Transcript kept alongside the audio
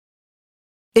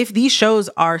if these shows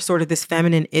are sort of this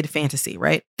feminine id fantasy,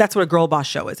 right? That's what a girl boss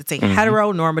show is. It's a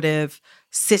heteronormative,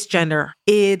 cisgender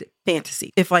id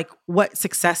fantasy. If like what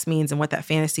success means and what that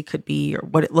fantasy could be or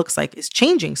what it looks like is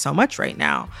changing so much right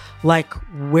now, like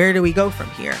where do we go from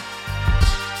here?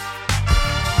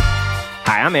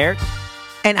 Hi, I'm Eric.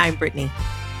 And I'm Brittany.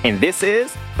 And this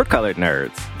is For Colored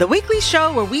Nerds, the weekly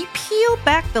show where we peel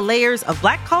back the layers of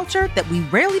Black culture that we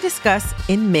rarely discuss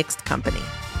in mixed company.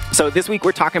 So this week,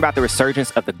 we're talking about the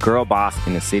resurgence of the girl boss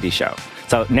in the city show.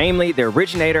 So namely, the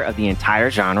originator of the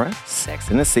entire genre, Sex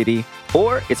and the City,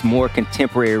 or its more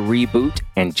contemporary reboot,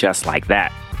 And Just Like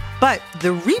That. But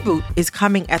the reboot is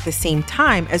coming at the same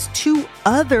time as two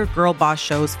other girl boss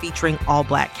shows featuring all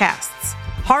Black casts,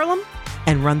 Harlem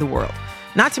and Run the World.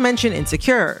 Not to mention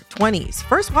Insecure, 20s,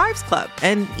 First Wives Club,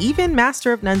 and even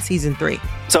Master of None Season 3.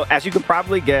 So as you can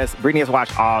probably guess, Brittany has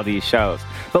watched all these shows.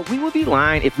 But we would be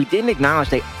lying if we didn't acknowledge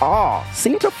they all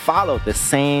seem to follow the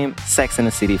same Sex and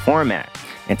the City format.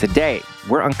 And today,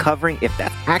 we're uncovering if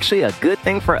that's actually a good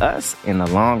thing for us in the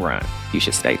long run. You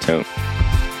should stay tuned.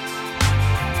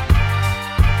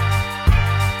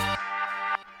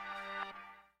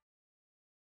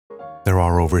 There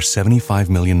are over 75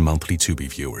 million monthly Tubi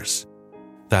viewers.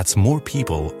 That's more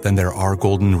people than there are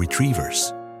golden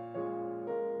retrievers.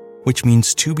 Which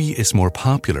means Tubi is more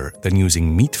popular than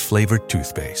using meat-flavored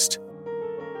toothpaste.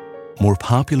 More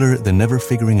popular than never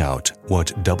figuring out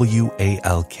what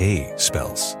WALK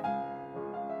spells.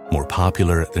 More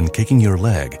popular than kicking your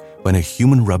leg when a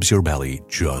human rubs your belly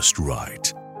just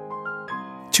right.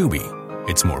 Tubi,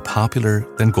 it's more popular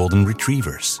than golden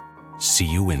retrievers. See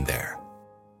you in there.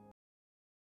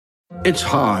 It's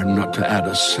hard not to add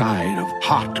a side of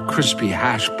hot, crispy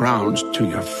hash browns to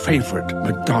your favorite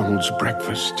McDonald's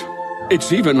breakfast.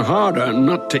 It's even harder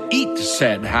not to eat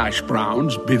said hash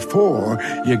browns before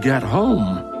you get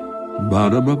home.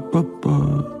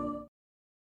 Ba-da-ba-ba-ba.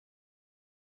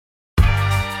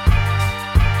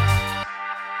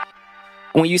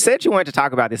 When you said you wanted to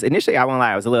talk about this, initially, I won't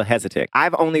lie, I was a little hesitant.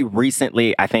 I've only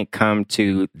recently, I think, come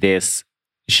to this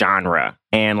genre.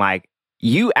 And like,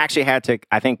 you actually had to,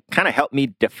 I think, kind of help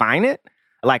me define it.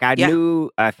 Like I knew,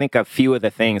 I think, a few of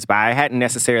the things, but I hadn't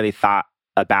necessarily thought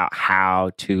about how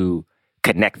to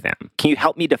connect them. Can you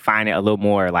help me define it a little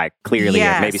more like clearly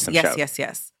as maybe some shows?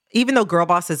 Yes. Even though girl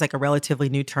boss is like a relatively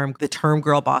new term, the term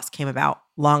girl boss came about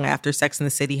long after Sex and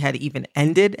the City had even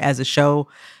ended as a show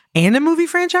and a movie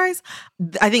franchise.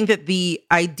 I think that the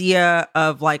idea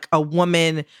of like a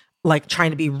woman like trying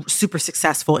to be super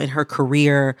successful in her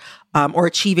career or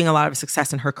achieving a lot of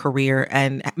success in her career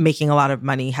and making a lot of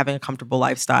money, having a comfortable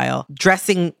lifestyle,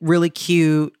 dressing really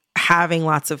cute, having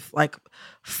lots of like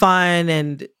fun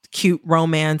and cute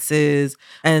romances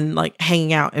and like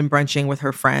hanging out and brunching with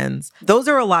her friends. Those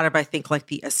are a lot of, I think, like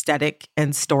the aesthetic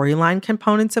and storyline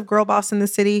components of Girl Boss in the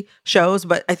City shows.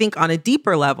 But I think on a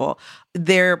deeper level,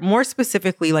 they're more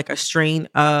specifically like a strain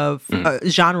of a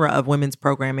genre of women's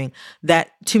programming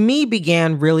that to me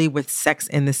began really with Sex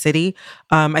in the City.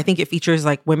 I think it features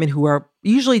like women who are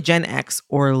usually Gen X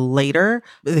or later.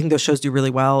 I think those shows do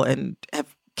really well and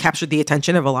have captured the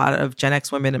attention of a lot of Gen X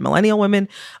women and millennial women.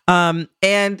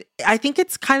 And I think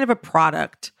it's kind of a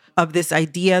product of this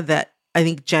idea that I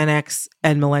think Gen X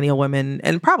and millennial women,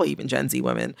 and probably even Gen Z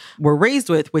women, were raised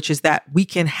with, which is that we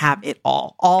can have it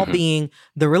all being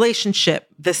the relationship,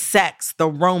 the sex, the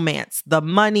romance, the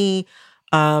money,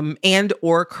 and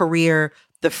or career,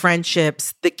 the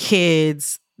friendships, the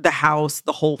kids, the house,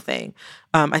 the whole thing.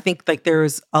 I think like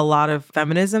there's a lot of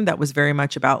feminism that was very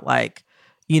much about like,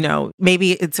 you know,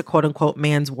 maybe it's a quote unquote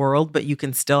man's world, but you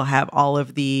can still have all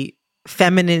of the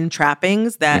feminine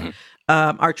trappings that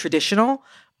are traditional.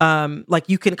 Like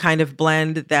you can kind of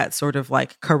blend that sort of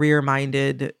like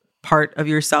career-minded part of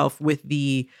yourself with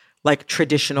the like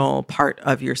traditional part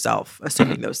of yourself,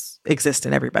 assuming those exist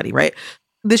in everybody, right?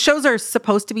 The shows are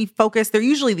supposed to be focused. They're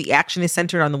usually the action is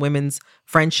centered on the women's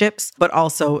friendships, but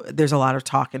also there's a lot of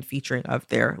talk and featuring of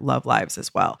their love lives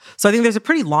as well. So I think there's a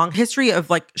pretty long history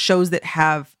of like shows that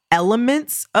have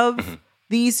elements of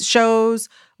these shows,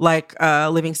 like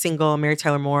Living Single, Mary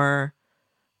Tyler Moore,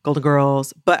 Golden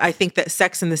Girls. But I think that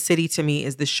Sex and the City to me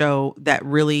is the show that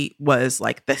really was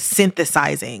like the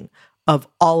synthesizing of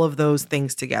all of those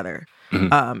things together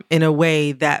in a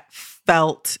way that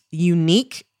felt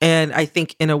unique. And I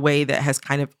think in a way that has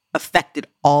kind of affected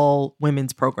all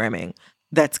women's programming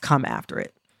that's come after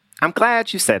it. I'm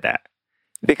glad you said that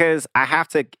because I have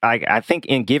to, like, I think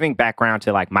in giving background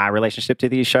to like my relationship to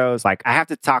these shows, like I have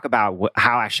to talk about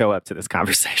how I show up to this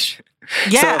conversation.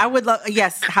 Yeah, so, I would love,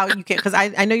 yes, how you can, because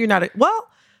I know you're not, well,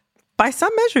 by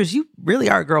some measures, you really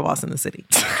are a girl boss in the city.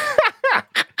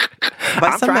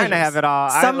 I'm trying to have it all.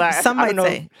 Some might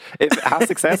say. How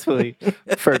successfully.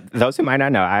 For those who might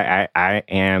not know, I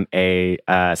am a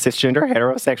cisgender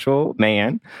heterosexual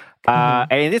man.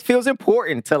 And this feels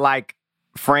important to like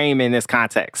frame in this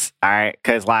context. All right.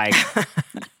 Because like,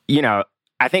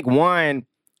 I think one,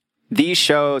 these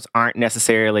shows aren't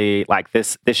necessarily like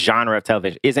this genre of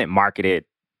television isn't marketed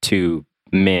to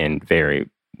men very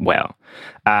well,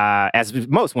 as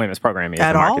most women's programming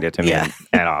is marketed to men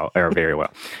at all or very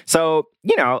well. So,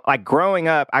 like growing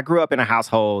up, I grew up in a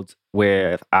household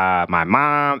with my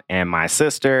mom and my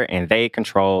sister, and they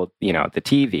controlled, the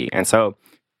TV. And so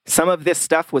some of this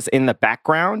stuff was in the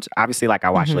background. Obviously, like I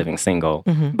watched Living Single,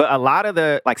 but a lot of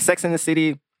the like Sex and the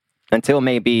City until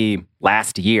maybe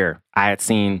last year, I had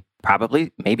seen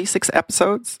probably maybe 6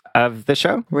 episodes of the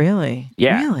show. Really?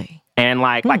 Yeah. Really? And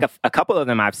like a couple of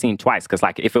them I've seen twice because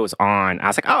like if it was on, I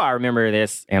was like, oh, I remember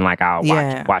this, and like I'll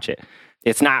watch it.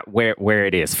 It's not where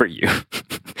it is for you.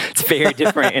 It's very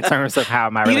different in terms of how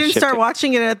my relationship. You didn't start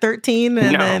watching it at 13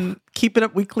 and then keep it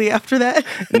up weekly after that?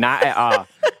 Not at all.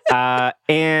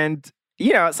 And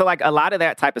so like a lot of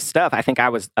that type of stuff, I think I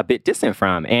was a bit distant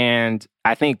from, and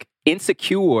I think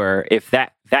Insecure, if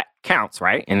that counts,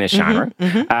 right, in this genre,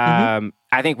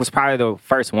 I think was probably the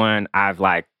first one I've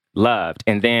like loved.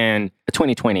 And then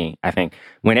 2020, I think,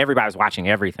 when everybody was watching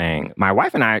everything, my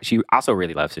wife and I, she also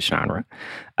really loves this genre.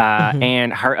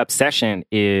 And her obsession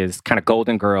is kind of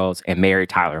Golden Girls and Mary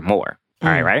Tyler Moore.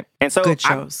 All right. And so good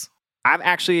shows. I've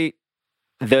actually,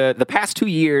 the past 2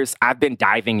 years, I've been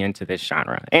diving into this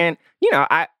genre. And,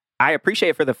 I appreciate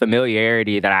it for the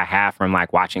familiarity that I have from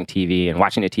like watching TV and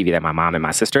watching the TV that my mom and my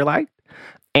sister liked.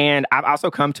 And I've also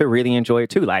come to really enjoy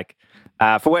it too. Like,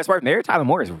 for what it's worth, Mary Tyler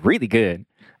Moore is really good.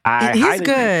 He's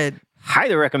good.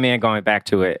 Highly recommend going back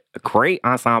to it. A great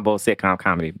ensemble sitcom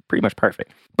comedy, pretty much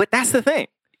perfect. But that's the thing.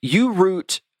 You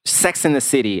root Sex and the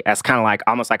City as kind of like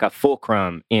almost like a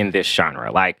fulcrum in this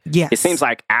genre. Like, it seems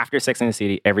like after Sex and the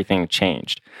City, everything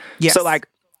changed. Yes. So like,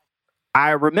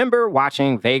 I remember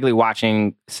vaguely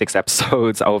watching 6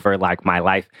 episodes over like my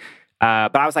life.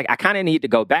 But I was like, I kind of need to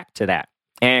go back to that.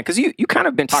 And because you kind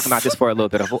of been talking about this for a little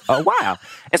bit of a while.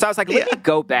 And so I was like, let me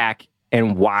go back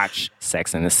and watch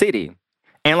Sex and the City.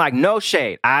 And like, no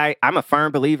shade. I'm a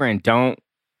firm believer in don't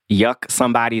yuck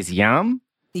somebody's yum.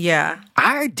 Yeah.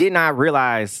 I did not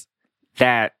realize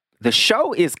that the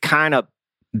show is kind of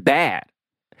bad.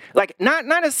 Like, not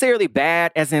necessarily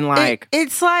bad as in like...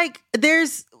 It's like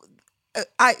there's...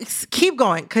 I keep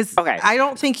going because I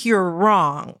don't think you're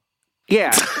wrong.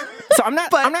 Yeah. So I'm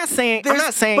not saying,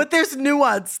 but there's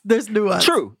nuance. There's nuance.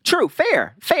 True.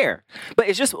 Fair. But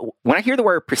it's just, when I hear the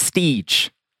word prestige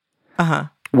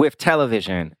with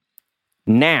television,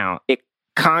 now it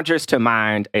conjures to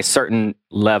mind a certain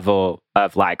level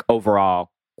of like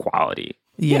overall quality.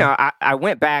 Yeah. I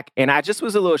went back and I just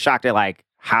was a little shocked at like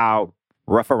how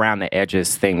rough around the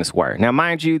edges things were. Now,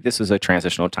 mind you, this was a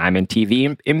transitional time in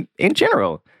TV in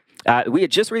general. We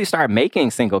had just really started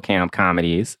making single cam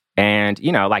comedies. And,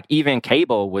 like even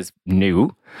cable was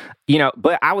new,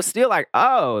 but I was still like,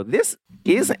 oh, this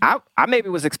is, I maybe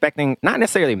was expecting not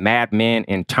necessarily Mad Men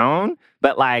in tone,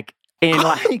 but like in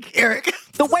like, Eric,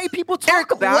 the way people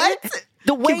talk about it,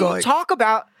 the way you talk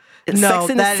about Sex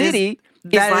and the City.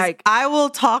 I will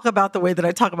talk about the way that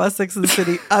I talk about Sex and the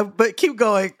City, but keep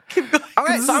going. All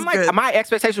right, so I'm like, good. My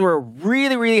expectations were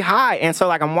really, really high. And so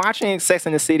like I'm watching Sex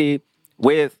and the City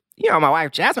with, my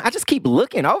wife, Jasmine. I just keep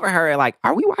looking over her like,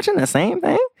 are we watching the same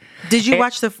thing? Did you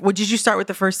did you start with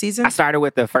the first season? I started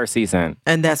with the first season.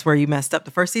 And that's where you messed up.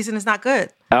 The first season is not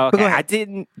good. Okay, I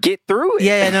didn't get through it.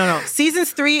 Yeah, no.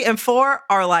 Seasons 3 and 4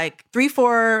 are like, 3,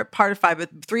 4, part of 5, but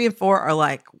 3 and 4 are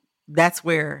like, that's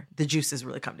where the juices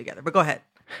really come together. But go ahead.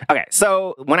 Okay,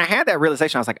 so when I had that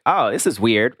realization, I was like, oh, this is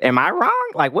weird. Am I wrong?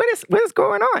 Like, what is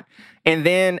going on? And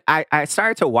then I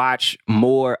started to watch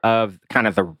more of kind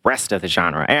of the rest of the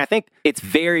genre. And I think it's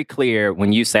very clear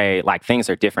when you say, like, things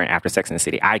are different after Sex and the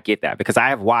City. I get that because I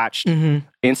have watched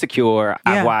Insecure.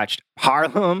 I've watched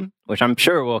Harlem, which I'm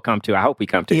sure we'll come to. I hope we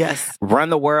come to. Yes. Run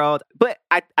the World. But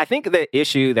I think the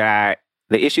issue that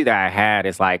I had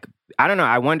is, like, I don't know.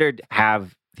 I wondered,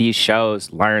 have these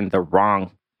shows learned the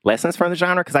wrong lessons from the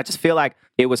genre? Because I just feel like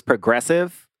it was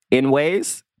progressive in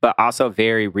ways, but also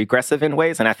very regressive in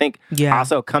ways. And I think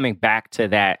also coming back to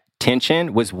that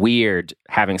tension was weird,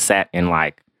 having sat in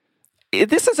like,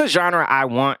 this is a genre I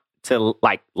want to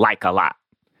like a lot,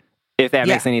 if that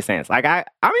makes any sense. Like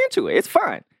I'm into it. It's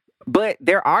fun. But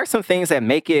there are some things that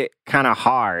make it kind of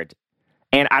hard.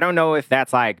 And I don't know if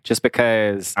that's like just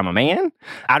because I'm a man.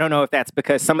 I don't know if that's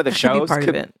because some of the shows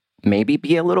could maybe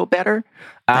be a little better.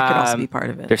 That could also be part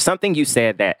of it. There's something you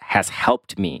said that has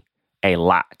helped me a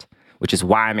lot, which is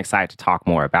why I'm excited to talk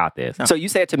more about this. So you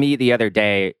said to me the other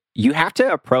day, you have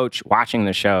to approach watching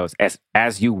the shows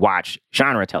as you watch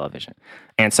genre television.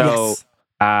 And so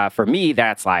for me,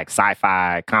 that's like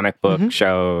sci-fi, comic book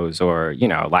shows, or,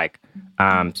 like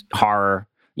horror.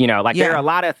 There are a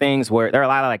lot of things where there are a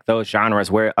lot of like those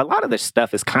genres where a lot of the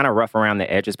stuff is kind of rough around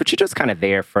the edges, but you're just kind of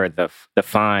there for the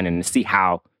fun and to see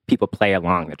how people play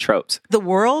along the tropes. The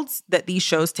worlds that these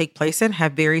shows take place in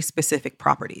have very specific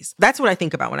properties. That's what I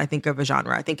think about when I think of a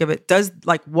genre. I think of it,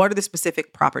 what are the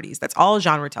specific properties? That's all a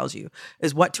genre tells you,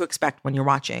 is what to expect when you're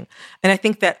watching. And I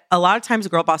think that a lot of times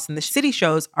Girl Boss and the City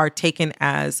shows are taken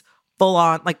as full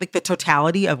on, like the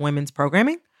totality of women's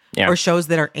programming or shows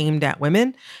that are aimed at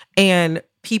women. And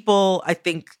people, I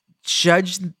think,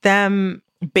 judge them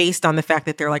based on the fact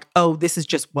that they're like, oh, this is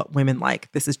just what women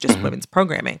like. This is just women's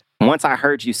programming. Once I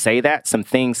heard you say that, some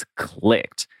things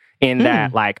clicked in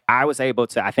that, like, I was able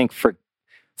to, I think,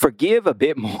 forgive a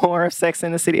bit more of Sex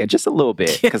and the City, just a little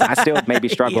bit, because I still maybe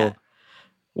struggle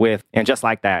with, and just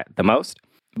like that, the most.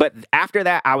 But after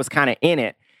that, I was kind of in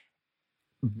it.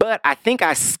 But I think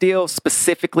I still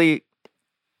specifically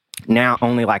now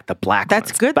only like the black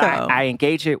That's ones. good, but though. I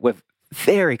engage it with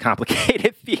very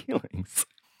complicated feelings.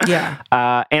 Yeah.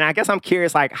 And I guess I'm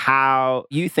curious, like, how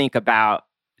you think about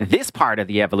this part of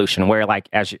the evolution where, like,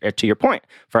 to your point,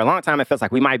 for a long time, it feels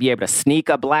like we might be able to sneak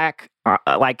a black,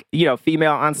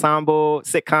 female ensemble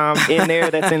sitcom in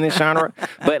there that's in this genre.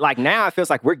 But, like, now it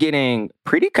feels like we're getting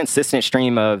pretty consistent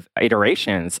stream of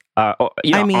iterations,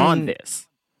 on this.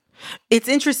 It's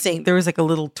interesting. There was like a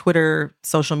little Twitter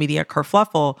social media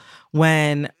kerfluffle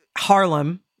when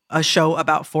Harlem, a show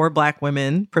about 4 Black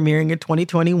women premiering in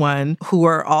 2021 who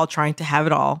are all trying to have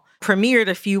it all, premiered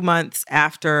a few months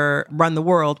after Run the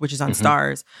World, which is on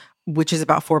Starz, which is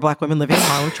about 4 Black women living in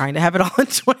Harlem trying to have it all in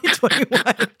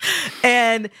 2021.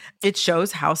 And it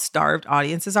shows how starved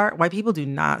audiences are. White people do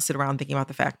not sit around thinking about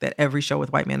the fact that every show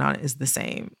with white men on it is the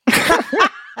same.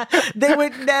 They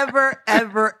would never,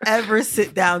 ever, ever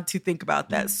sit down to think about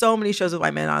that. So many shows with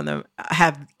white men on them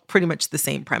have pretty much the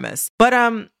same premise. But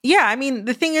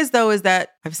the thing is, though, is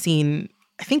that I've seen,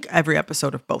 I think, every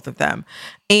episode of both of them.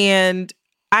 And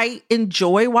I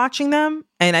enjoy watching them.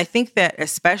 And I think that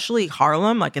especially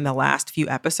Harlem, like in the last few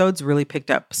episodes, really picked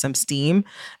up some steam.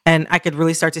 And I could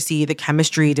really start to see the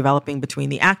chemistry developing between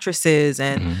the actresses.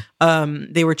 And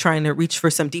they were trying to reach for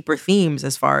some deeper themes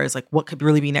as far as like what could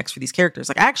really be next for these characters.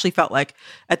 Like I actually felt like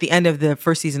at the end of the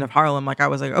first season of Harlem, like I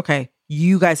was like, okay,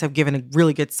 you guys have given a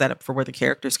really good setup for where the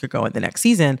characters could go in the next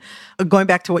season. Going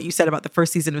back to what you said about the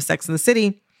first season of Sex and the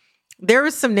City, there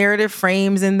was some narrative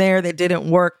frames in there that didn't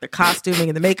work. The costuming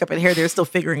and the makeup and hair, they're still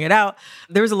figuring it out.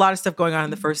 There was a lot of stuff going on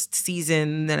in the first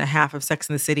season and a half of Sex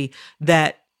and the City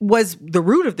that was the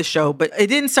root of the show, but it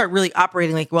didn't start really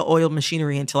operating like well-oiled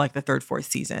machinery until like the 3rd, 4th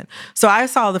season. So I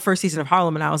saw the first season of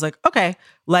Harlem and I was like, okay,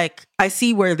 like I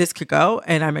see where this could go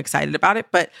and I'm excited about it.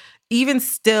 But even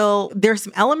still, there's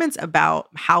some elements about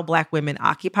how Black women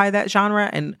occupy that genre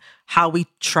and how we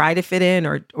try to fit in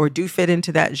or do fit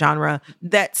into that genre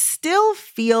that still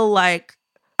feel like,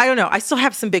 I don't know, I still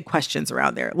have some big questions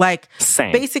around there. Like,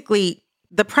 Same. Basically,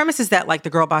 the premise is that like the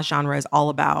girl boss genre is all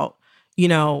about,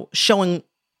 showing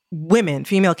women,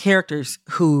 female characters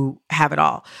who have it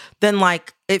all. Then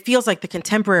like, it feels like the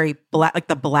contemporary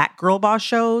the Black girl boss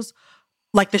shows,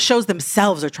 like the shows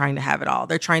themselves are trying to have it all.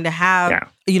 They're trying to have,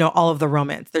 all of the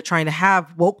romance. They're trying to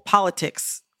have woke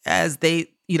politics as they,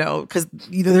 because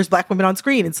there's Black women on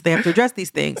screen and so they have to address these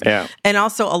things. Yeah. And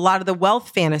also a lot of the wealth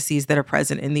fantasies that are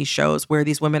present in these shows where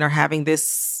these women are having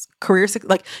this career,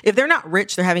 like if they're not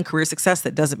rich, they're having career success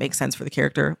that doesn't make sense for the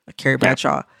character, like Carrie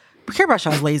Bradshaw. But Carrie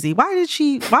Bradshaw is lazy. Why was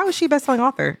she a best-selling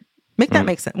author? Make that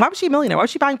make sense. Why was she a millionaire? Why was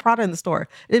she buying Prada in the store?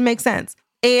 It didn't make sense.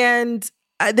 And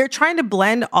they're trying to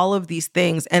blend all of these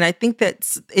things. And I think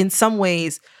that in some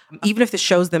ways, even if the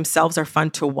shows themselves are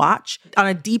fun to watch, on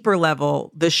a deeper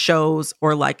level, the shows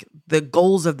or like the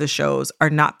goals of the shows are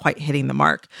not quite hitting the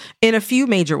mark in a few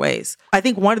major ways. I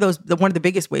think one of the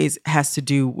biggest ways has to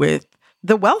do with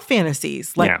the wealth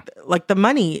fantasies. Like the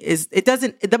money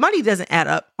doesn't add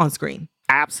up on screen.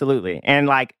 Absolutely. And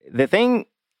like the thing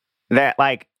that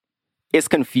like is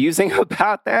confusing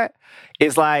about that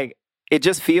is like, it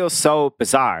just feels so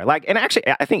bizarre. Like, and actually,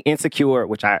 I think Insecure,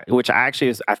 which I actually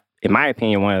is, in my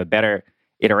opinion, one of the better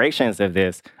iterations of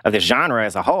this genre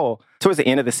as a whole. Towards the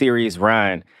end of the series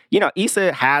run,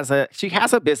 Issa has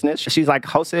a business. She's like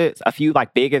hosted a few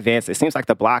like big events. It seems like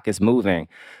the block is moving,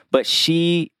 but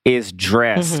she is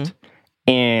dressed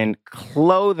in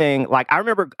clothing. Like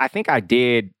I think I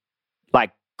did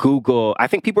like Google. I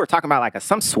think people were talking about like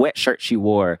some sweatshirt she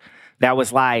wore that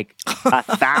was like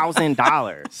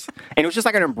 $1,000. And it was just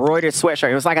like an embroidered sweatshirt.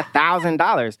 It was like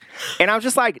 $1,000. And I was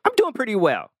just like, I'm doing pretty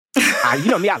well. You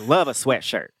know me, I love a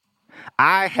sweatshirt.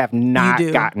 I have not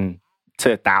gotten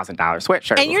to $1,000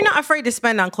 sweatshirt. And you're not afraid to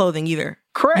spend on clothing either.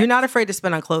 Correct. You're not afraid to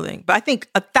spend on clothing. But I think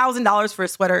 $1,000 for a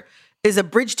sweater is a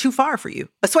bridge too far for you.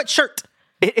 A sweatshirt.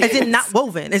 As in not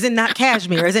woven, as in not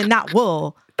cashmere, as in not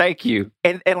wool. Thank you.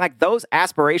 And like those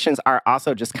aspirations are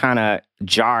also just kind of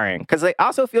jarring because it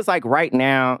also feels like right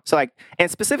now. So like,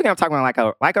 and specifically, I'm talking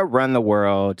about like a Run the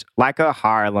World, like a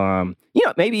Harlem. You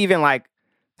know, maybe even like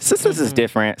Sisters is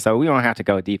different, so we don't have to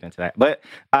go deep into that. But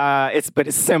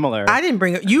it's similar. I didn't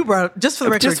bring it. You brought just for the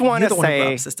record. Just want to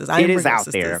say Sisters. It is out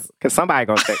there because somebody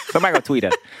gonna tweet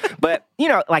us. But you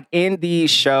know, like in these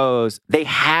shows, they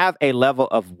have a level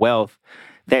of wealth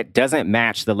that doesn't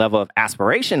match the level of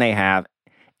aspiration they have.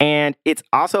 And it's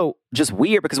also just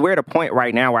weird because we're at a point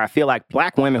right now where I feel like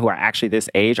Black women who are actually this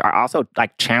age are also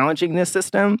like challenging this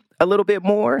system a little bit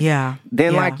more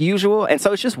than like usual. And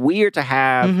so it's just weird to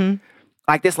have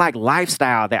like this like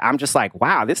lifestyle that I'm just like,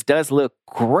 wow, this does look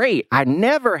great. I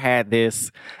never had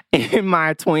this in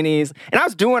my 20s and I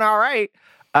was doing all right.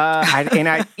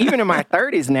 I even in my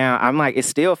 30s now, I'm like, it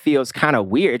still feels kind of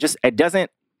weird.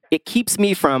 It keeps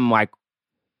me from like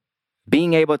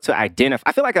being able to identify.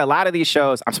 I feel like a lot of these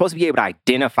shows, I'm supposed to be able to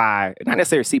identify, not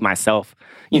necessarily see myself,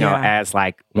 you know, as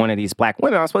like one of these Black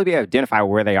women. I'm supposed to be able to identify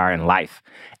where they are in life.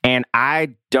 And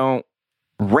I don't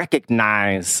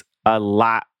recognize a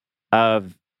lot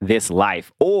of this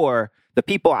life, or the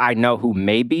people I know who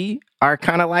maybe are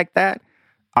kind of like that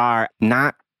are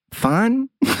not fun.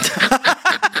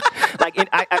 Like,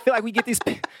 I feel like we get these,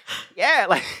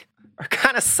 like,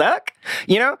 kind of suck,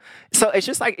 you know? So it's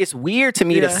just like, it's weird to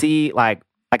me to see like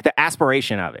the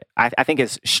aspiration of it. I think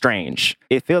it's strange.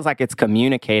 It feels like it's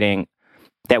communicating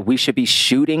that we should be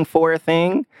shooting for a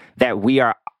thing that we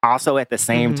are also at the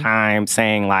same time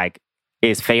saying like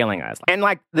is failing us. And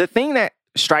like the thing that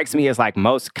strikes me as like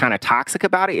most kind of toxic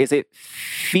about it is it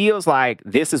feels like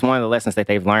this is one of the lessons that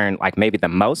they've learned like maybe the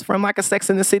most from like a Sex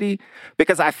and the City,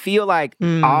 because I feel like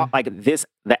all like this,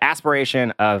 the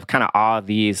aspiration of kind of all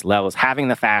these levels, having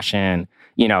the fashion,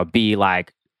 you know, be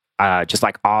like just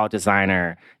like all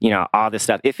designer, you know, all this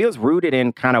stuff. It feels rooted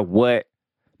in kind of what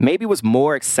maybe was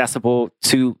more accessible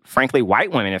to, frankly,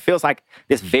 white women. It feels like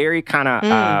this very kind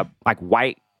of like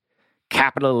white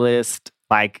capitalist,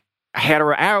 like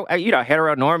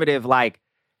heteronormative, like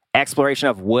exploration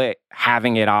of what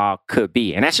having it all could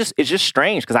be. And it's just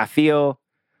strange because I feel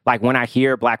like when I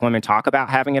hear Black women talk about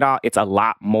having it all, it's a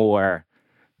lot more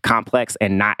complex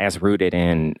and not as rooted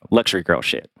in luxury girl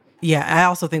shit. Yeah, I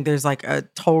also think there's like a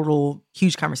total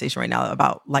huge conversation right now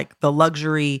about like the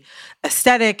luxury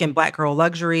aesthetic and Black girl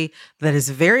luxury that is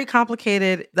very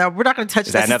complicated. That we're not going to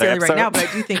touch necessarily right now, but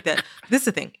I do think that this is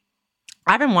the thing.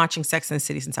 I've been watching Sex and the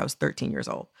City since I was 13 years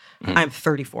old. I'm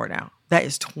 34 now. That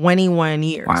is 21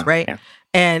 years, right? Yeah.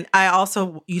 And I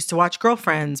also used to watch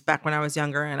Girlfriends back when I was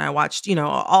younger, and I watched, you know,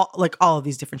 all of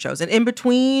these different shows. And in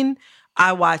between,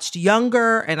 I watched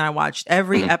Younger, and I watched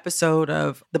every episode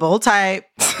of The Bold Type.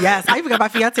 Yes, I even got my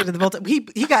fiance to The Bold Type.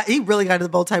 He really got into The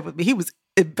Bold Type with me. He was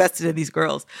invested in these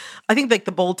girls. I think like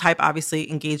The Bold Type obviously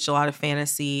engaged a lot of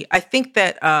fantasy. I think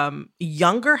that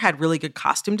Younger had really good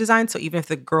costume design. So even if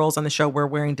the girls on the show were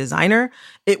wearing designer,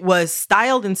 it was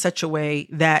styled in such a way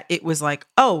that it was like,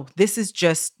 oh, this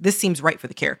seems right for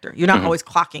the character. You're not always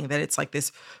clocking that it's like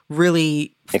this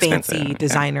really fancy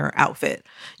designer outfit.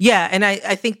 Yeah. And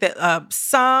I think that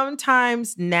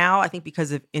sometimes now, I think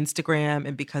because of Instagram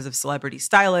and because of celebrity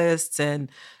stylists and,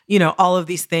 you know, all of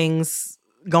these things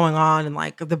going on, and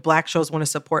like the Black shows want to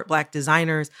support Black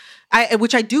designers,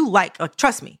 which I do like,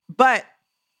 trust me. But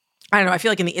I don't know, I feel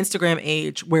like in the Instagram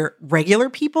age where regular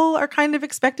people are kind of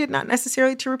expected not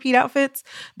necessarily to repeat outfits,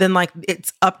 then like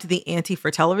it's up to the ante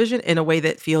for television in a way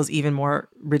that feels even more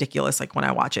ridiculous. Like when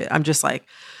I watch it, I'm just like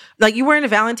you wearing a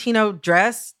Valentino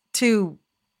dress to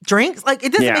drinks, like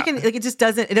it doesn't make any, like it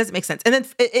doesn't make sense. And then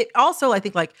it also, I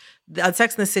think like on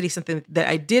Sex and the City, something that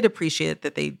I did appreciate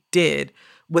that they did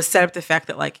was set up the fact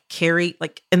that like Carrie,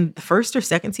 like in the first or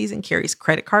second season, Carrie's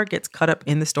credit card gets cut up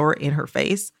in the store in her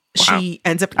face. Wow. She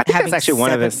ends up having that's actually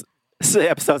one of the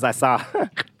episodes I saw.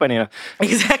 Funny enough.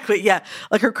 Exactly. Yeah.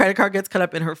 Like her credit card gets cut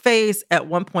up in her face. At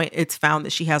one point, it's found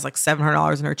that she has like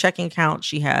 $700 in her checking account.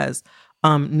 She has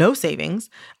no savings.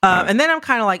 And then I'm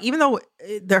kind of like, even though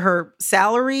her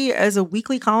salary as a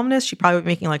weekly columnist, she probably was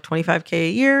making like $25K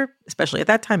a year, especially at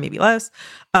that time, maybe less.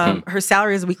 Her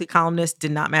salary as a weekly columnist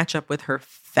did not match up with her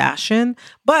fashion.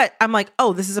 But I'm like,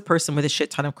 oh, this is a person with a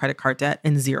shit ton of credit card debt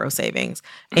and zero savings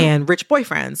and rich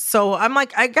boyfriends. So I'm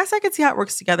like, I guess I could see how it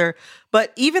works together.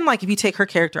 But even like if you take her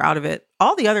character out of it,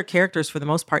 all the other characters for the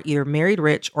most part either married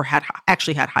rich or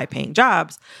actually had high paying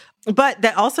jobs. But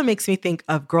that also makes me think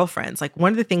of Girlfriends. Like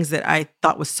one of the things that I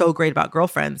thought was so great about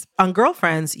Girlfriends, on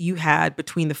Girlfriends, you had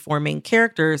between the four main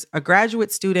characters, a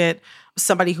graduate student,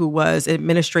 somebody who was an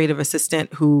administrative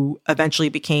assistant who eventually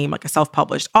became like a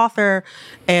self-published author.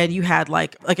 And you had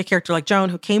like a character like Joan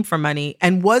who came from money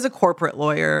and was a corporate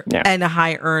lawyer and a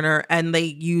high earner. And they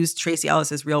used Tracy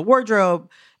Ellis's real wardrobe.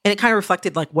 And it kind of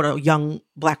reflected like what a young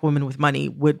Black woman with money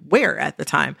would wear at the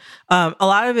time. A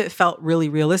lot of it felt really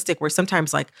realistic where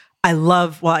sometimes like I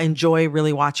enjoy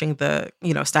really watching the,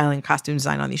 styling and costume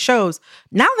design on these shows.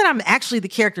 Now that I'm actually the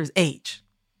character's age,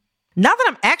 I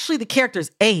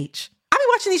be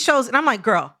watching these shows and I'm like,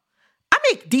 girl, I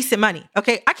make decent money.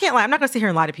 Okay. I can't lie. I'm not going to sit here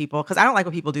and lie to people because I don't like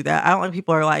when people do that. I don't like when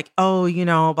people are like, oh,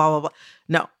 blah, blah, blah.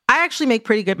 No, I actually make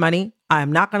pretty good money.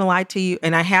 I'm not going to lie to you.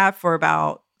 And I have for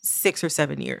about 6 or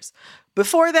 7 years.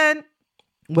 Before then,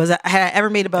 had I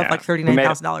ever made above like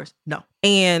 $39,000? No.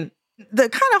 And the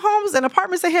kind of homes and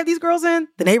apartments they had these girls in,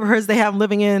 the neighborhoods they have them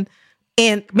living in,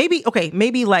 and maybe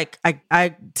like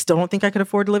I still don't think I could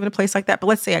afford to live in a place like that, but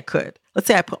let's say I could. Let's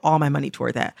say I put all my money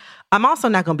toward that. I'm also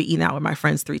not going to be eating out with my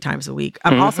friends 3 times a week.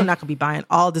 I'm also not going to be buying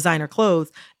all designer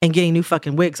clothes and getting new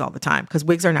fucking wigs all the time because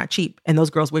wigs are not cheap and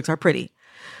those girls' wigs are pretty.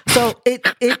 So it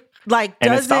like and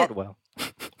does installed it well.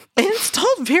 and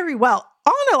installed very well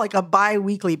on a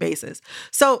bi-weekly basis.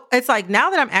 So it's like now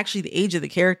that I'm actually the age of the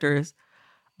characters,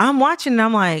 I'm watching and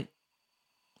I'm like,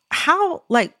 how,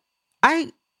 like,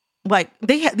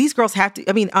 these girls have to,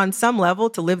 I mean, on some level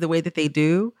to live the way that they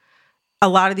do, a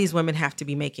lot of these women have to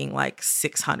be making like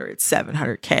 600,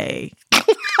 700K.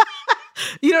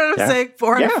 You know what I'm saying?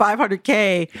 400,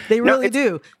 500K. They really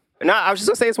do. No, I was just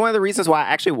going to say it's one of the reasons why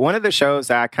actually one of the shows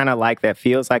that I kind of like that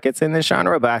feels like it's in this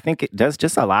genre, but I think it does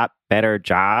just a lot better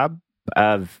job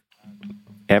of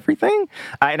everything.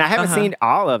 And I haven't seen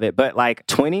all of it, but like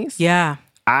 20s. Yeah.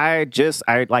 I just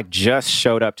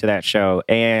showed up to that show.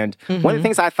 And one of the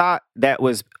things I thought that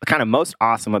was kind of most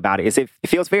awesome about it is it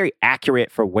feels very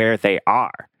accurate for where they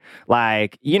are.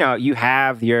 Like, you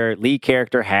have your lead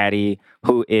character, Hattie,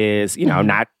 who is,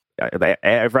 not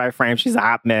every frame, she's a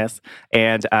hot mess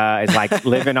and is like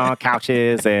living on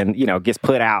couches and, gets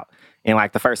put out in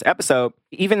like the first episode.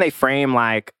 Even they frame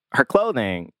like her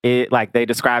clothing, it like they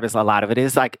describe as a lot of it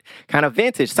is like kind of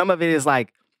vintage. Some of it is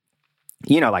like,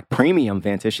 like premium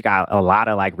vintage. She got a lot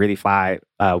of like really fly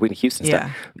Whitney Houston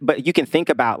stuff. But you can think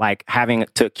about like having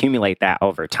to accumulate that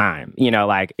over time.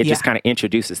 Like it just kind of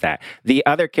introduces that. The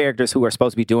other characters who are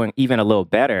supposed to be doing even a little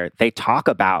better, they talk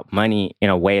about money in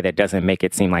a way that doesn't make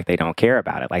it seem like they don't care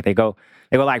about it. Like they go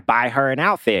like buy her an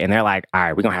outfit and they're like, all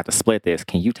right, we're going to have to split this.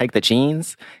 Can you take the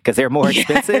jeans? Because they're more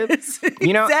expensive.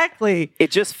 Exactly. It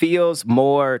just feels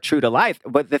more true to life.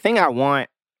 But the thing I want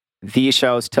these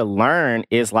shows to learn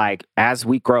is like, as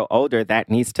we grow older,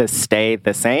 that needs to stay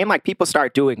the same. Like people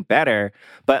start doing better,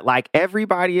 but like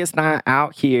everybody is not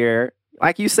out here,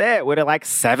 like you said, with a like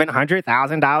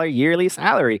 $700,000 yearly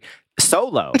salary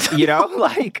solo,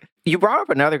 like you brought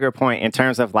up another good point in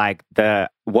terms of like the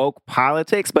woke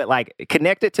politics, but like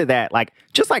connected to that, like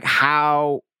just like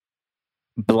how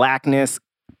Blackness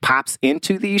pops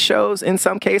into these shows in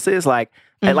some cases, like,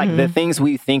 and like the things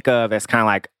we think of as kind of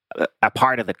like a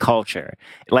part of the culture.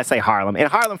 Let's say Harlem. And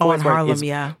Harlem is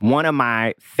one of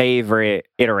my favorite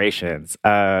iterations.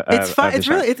 It's fun. It's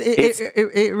really,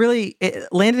 it really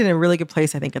landed in a really good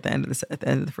place, I think, at the end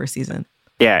of the first season.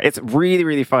 Yeah, it's really,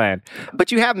 really fun. But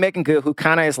you have Meagan Good, who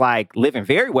kind of is like living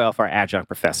very well for an adjunct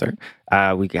professor,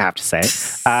 we have to say.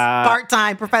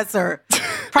 Part-time professor.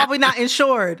 Probably not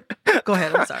insured. Go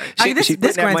ahead, I'm sorry. She's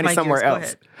putting that money somewhere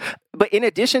else. But in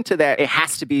addition to that, it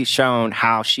has to be shown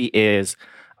how she is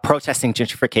protesting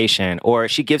gentrification, or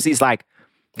she gives these like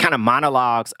kind of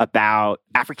monologues about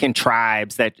African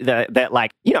tribes that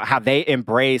like, how they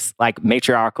embrace like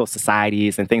matriarchal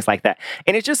societies and things like that.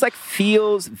 And it just like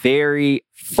feels very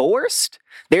forced.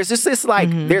 There's just this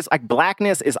like, there's like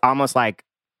Blackness is almost like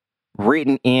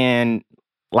written in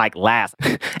like last.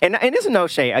 and it's no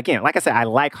shade. Again, like I said, I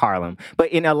like Harlem.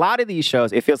 But in a lot of these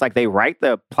shows, it feels like they write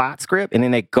the plot script and then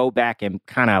they go back and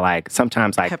kind of like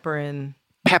sometimes like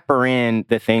pepper in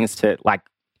the things to like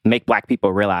make Black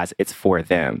people realize it's for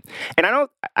them. And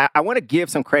I want to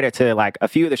give some credit to like a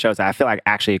few of the shows that I feel like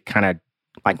actually kind of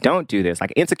like, don't do this.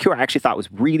 Like, Insecure, I actually thought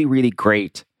was really, really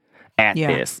great at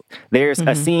this. There's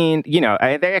a scene, you know,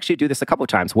 they actually do this a couple of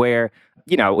times where,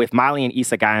 you know, if Molly and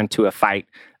Issa got into a fight,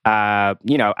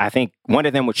 you know, I think one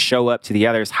of them would show up to the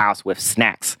other's house with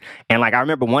snacks. And like, I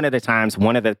remember one of the times,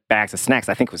 one of the bags of snacks,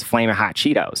 I think was Flaming Hot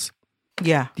Cheetos.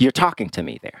 Yeah. You're talking to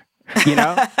me there. You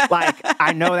know, like,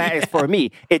 I know that is for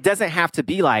me. It doesn't have to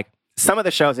be like some of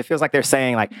the shows. It feels like they're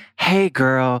saying like, hey,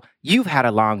 girl, you've had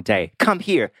a long day. Come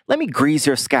here. Let me grease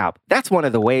your scalp. That's one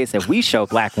of the ways that we show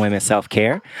Black women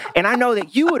self-care. And I know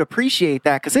that you would appreciate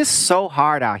that because it's so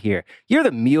hard out here. You're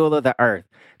the mule of the earth.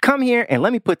 Come here and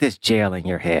let me put this gel in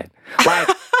your head. Like,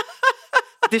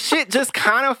 the shit just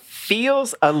kind of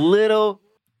feels a little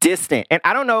distant. And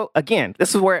I don't know, again,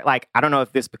 this is where, like, I don't know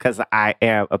if this is because I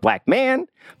am a Black man,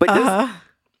 but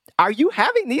are you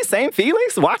having these same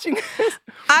feelings watching this?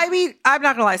 I mean, I'm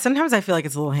not gonna lie. Sometimes I feel like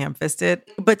it's a little ham-fisted,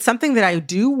 but something that I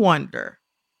do wonder,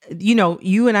 you know,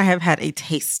 you and I have had a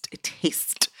taste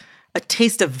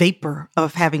of vapor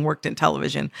of having worked in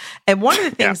television. And one of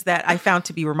the things that I found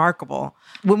to be remarkable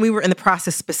when we were in the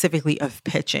process specifically of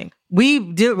pitching, we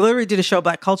literally did a show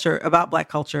about Black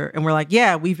culture. And we're like,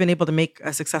 yeah, we've been able to make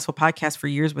a successful podcast for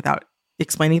years without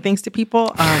explaining things to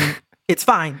people. It's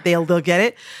fine. They'll get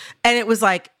it. And it was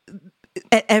like,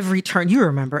 at every turn, you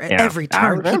remember, at every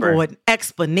turn, people would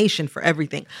explanation for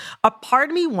everything. A part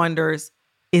of me wonders,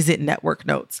 is it network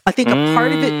notes? I think a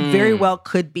part of it very well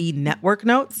could be network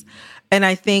notes. And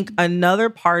I think another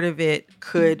part of it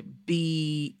could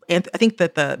be, I think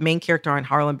that the main character on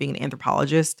Harlem being an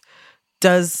anthropologist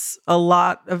does a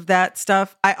lot of that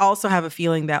stuff. I also have a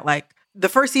feeling that like the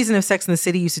first season of Sex and the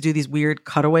City used to do these weird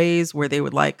cutaways where they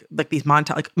would like these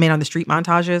montage, like man on the street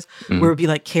montages, where it would be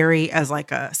like Carrie as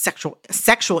like a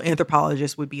sexual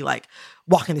anthropologist would be like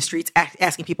walking the streets,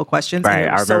 asking people questions. Right,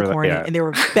 and they were so corny, and they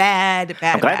were bad.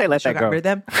 I'm glad they let that go. Got rid of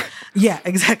them. Yeah,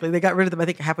 exactly. They got rid of them, I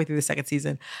think, halfway through the second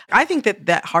season. I think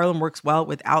that Harlem works well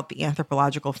without the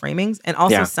anthropological framings. And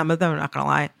also some of them, I'm not going to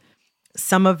lie,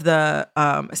 some of the,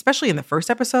 especially in the first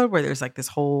episode where there's like this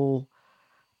whole,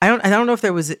 I don't know if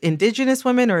there was indigenous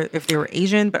women or if they were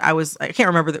Asian, but I can't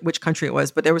remember which country it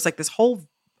was, but there was like this whole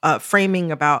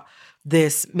framing about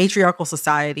this matriarchal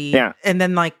society. Yeah. And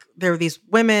then like there were these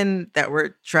women that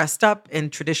were dressed up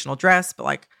in traditional dress, but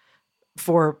like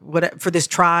for this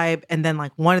tribe. And then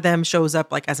like one of them shows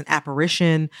up like as an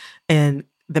apparition in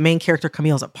the main character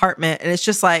Camille's apartment. And it's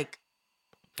just like,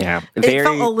 yeah,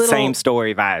 very same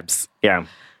story vibes. Yeah.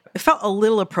 It felt a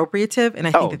little appropriative, and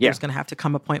I think that there's going to have to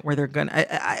come a point where they're going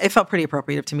to... It felt pretty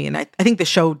appropriative to me, and I think the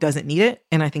show doesn't need it,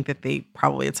 and I think that they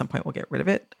probably at some point will get rid of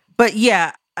it. But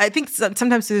yeah, I think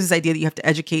sometimes there's this idea that you have to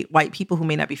educate white people who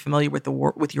may not be familiar with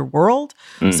with your world.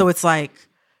 So it's like,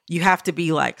 you have to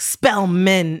be like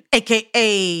Spellman,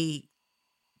 a.k.a.,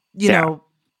 you know,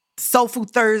 Soul Food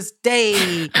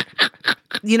Thursday,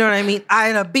 you know what I mean?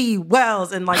 Ida B.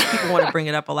 Wells, and like people want to bring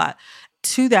it up a lot.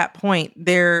 To that point,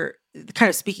 they're kind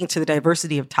of speaking to the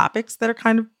diversity of topics that are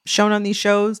kind of shown on these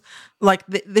shows. Like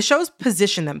the shows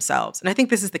position themselves, and I think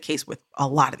this is the case with a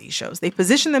lot of these shows. They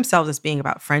position themselves as being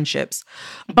about friendships,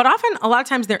 but often, a lot of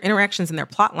times, their interactions and their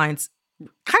plot lines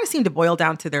kind of seem to boil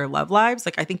down to their love lives.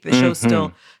 Like I think the shows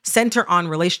still center on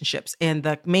relationships, and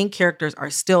the main characters are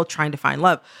still trying to find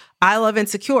love. I love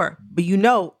Insecure, but you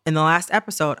know, in the last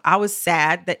episode, I was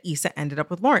sad that Issa ended up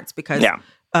with Lawrence because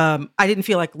I didn't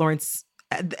feel like Lawrence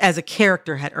as a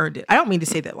character had earned it. I don't mean to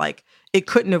say that like it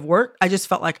couldn't have worked. I just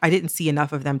felt like I didn't see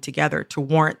enough of them together to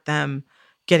warrant them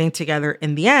getting together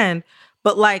in the end.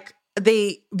 But like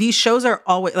these shows are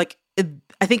always like,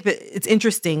 I think that it's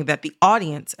interesting that the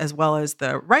audience as well as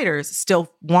the writers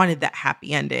still wanted that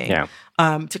happy ending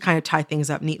to kind of tie things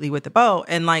up neatly with the bow.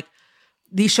 And like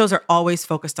these shows are always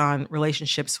focused on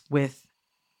relationships with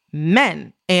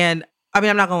men. And I mean,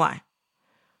 I'm not gonna lie.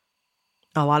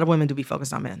 A lot of women do be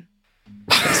focused on men.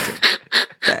 That's true.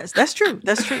 That's true.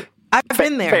 That's true. I've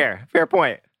been there. Fair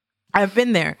point. I've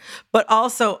been there. But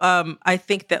also, I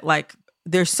think that like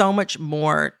there's so much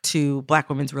more to Black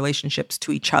women's relationships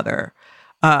to each other.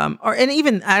 And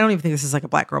even, I don't even think this is like a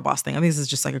Black girl boss thing. I think this is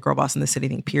just like a girl boss in the city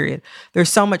thing, period. There's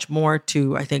so much more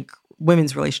to, I think,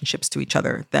 women's relationships to each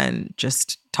other than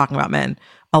just talking about men.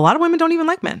 A lot of women don't even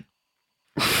like men.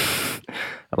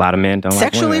 A lot of men don't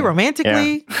sexually, like women.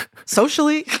 romantically,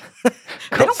 socially.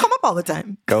 They don't come up all the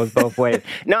time. Goes both ways.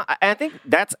 No, I think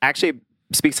that's actually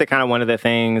speaks to kind of one of the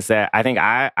things that I think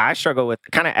I struggle with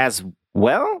kind of as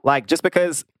well. Like just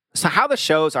because, so how the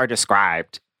shows are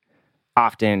described,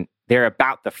 often they're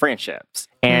about the friendships.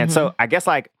 And so I guess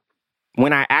like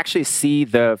when I actually see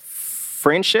the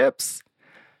friendships,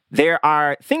 there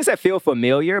are things that feel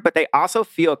familiar, but they also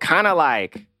feel kind of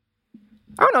like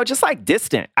I don't know, just like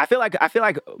distant. I feel like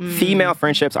female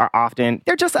friendships are often,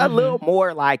 they're just a little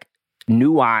more like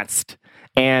nuanced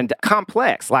and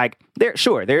complex. Like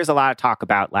there's a lot of talk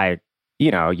about like,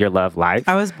 you know, your love life.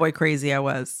 I was boy crazy. I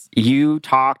was. You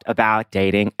talked about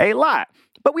dating a lot,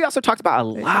 but we also talked about a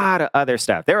lot of other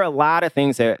stuff. There are a lot of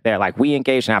things that like we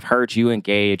engage, and I've heard you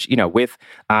engage, you know, with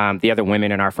the other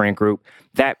women in our friend group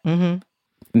that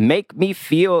make me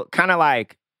feel kind of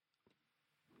like,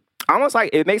 almost like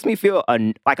it makes me feel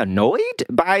like annoyed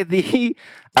by the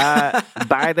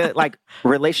like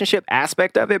relationship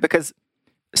aspect of it, because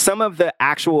some of the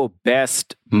actual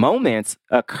best moments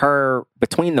occur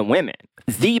between the women.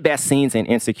 The best scenes in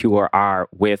Insecure are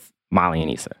with Molly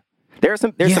and Issa. There's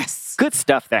some good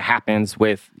stuff that happens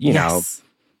with, you know,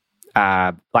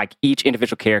 like each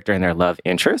individual character and their love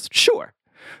interest. Sure.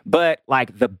 But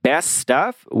like the best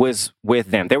stuff was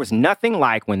with them. There was nothing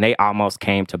like when they almost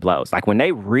came to blows. Like when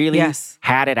they really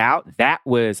had it out, that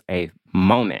was a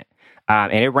moment.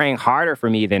 And it rang harder for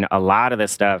me than a lot of the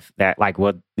stuff that like,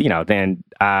 well, you know, then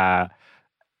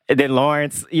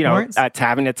Lawrence, you know,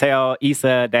 having to tell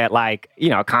Issa that like, you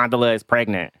know, Condola is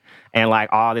pregnant and like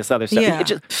all this other stuff.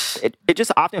 Yeah. It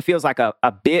just often feels like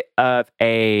a bit of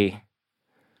a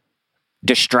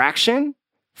distraction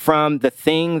from the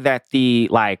thing that the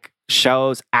like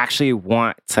shows actually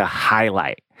want to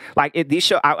highlight. Like the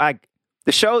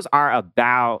shows are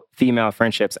about female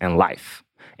friendships and life.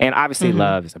 And obviously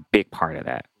love is a big part of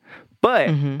that. But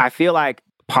I feel like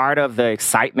part of the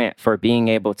excitement for being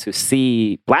able to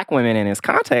see Black women in this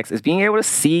context is being able to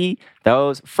see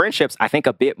those friendships, I think,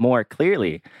 a bit more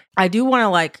clearly. I do want to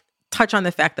like touch on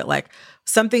the fact that like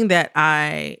something that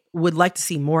I would like to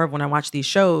see more of when I watch these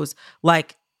shows,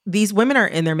 like these women are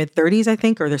in their mid-30s, I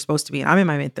think, or they're supposed to be. I'm in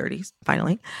my mid-30s,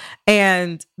 finally.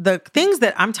 And the things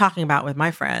that I'm talking about with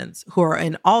my friends who are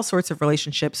in all sorts of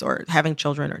relationships or having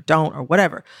children or don't or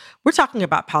whatever, we're talking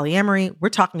about polyamory. We're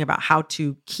talking about how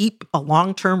to keep a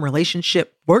long-term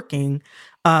relationship working.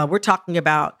 We're talking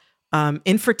about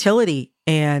infertility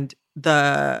and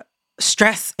the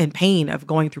stress and pain of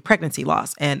going through pregnancy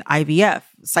loss and IVF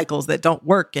cycles that don't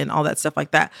work and all that stuff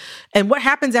like that. And what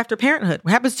happens after parenthood?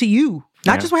 What happens to you?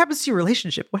 Not just what happens to your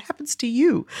relationship, what happens to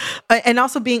you? And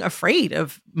also being afraid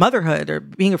of motherhood or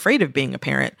being afraid of being a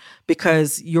parent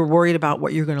because you're worried about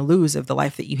what you're going to lose of the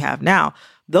life that you have now.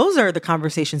 Those are the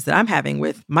conversations that I'm having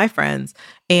with my friends.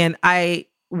 And I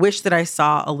wish that I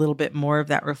saw a little bit more of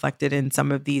that reflected in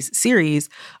some of these series,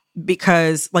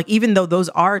 because like, even though those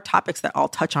are topics that all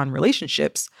touch on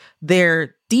relationships,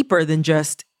 they're deeper than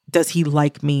just, does he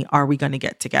like me? Are we going to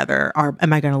get together?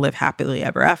 Am I going to live happily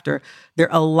ever after? They're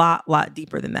a lot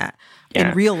deeper than that.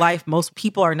 Yeah. In real life, most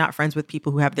people are not friends with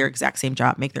people who have their exact same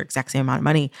job, make their exact same amount of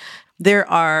money. There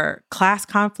are class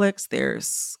conflicts.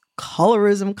 There's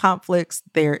colorism conflicts.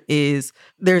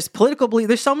 There's political belief.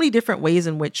 There's so many different ways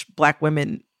in which Black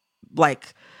women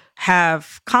like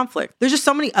have conflict. There's just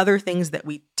so many other things that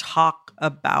we talk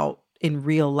about in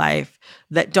real life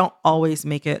that don't always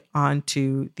make it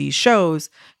onto these shows.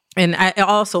 And I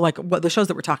also like what the shows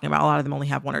that we're talking about, a lot of them only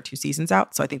have 1 or 2 seasons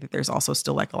out. So I think that there's also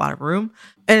still like a lot of room.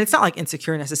 And it's not like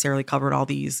Insecure necessarily covered all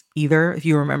these either. If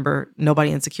you remember,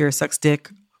 nobody Insecure sucks dick,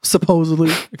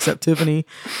 supposedly, except Tiffany.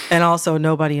 And also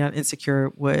nobody on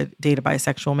Insecure would date a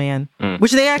bisexual man,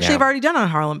 which they actually have already done on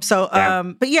Harlem. So,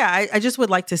 but yeah, I just would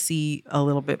like to see a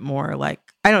little bit more like,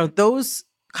 I don't know, those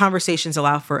conversations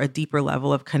allow for a deeper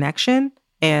level of connection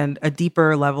and a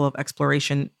deeper level of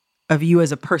exploration of you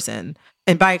as a person.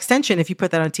 And by extension, if you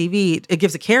put that on TV, it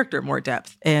gives a character more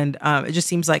depth. And it just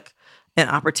seems like an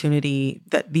opportunity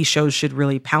that these shows should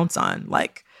really pounce on.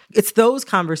 Like, it's those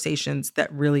conversations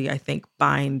that really, I think,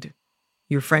 bind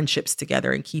your friendships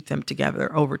together and keep them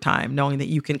together over time, knowing that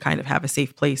you can kind of have a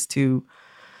safe place to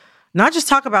not just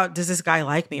talk about, does this guy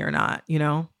like me or not, you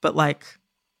know, but like,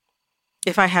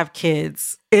 if I have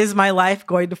kids, is my life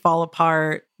going to fall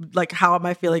apart? Like, how am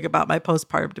I feeling about my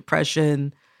postpartum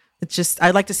depression? It's just,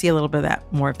 I'd like to see a little bit of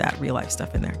that, more of that real life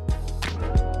stuff in there.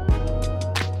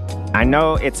 I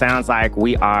know it sounds like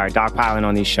we are dogpiling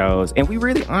on these shows, and we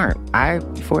really aren't. I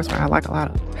like a lot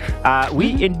of them.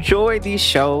 We enjoy these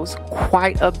shows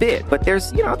quite a bit, but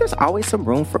there's always some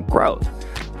room for growth.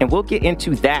 And we'll get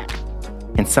into that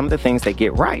and some of the things they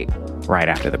get right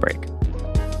after the break.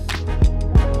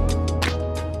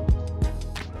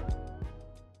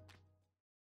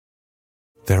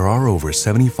 There are over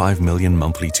 75 million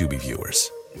monthly Tubi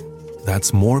viewers.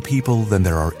 That's more people than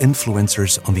there are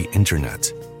influencers on the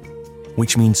internet,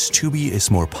 which means Tubi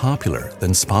is more popular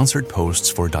than sponsored posts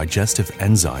for digestive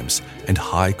enzymes and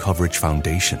high coverage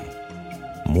foundation.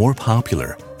 More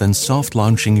popular than soft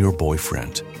launching your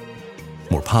boyfriend.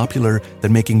 more popular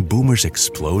than making boomers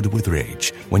explode with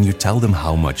rage when you tell them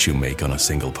how much you make on a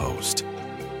single post.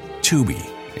 Tubi,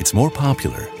 it's more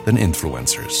popular than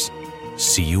influencers.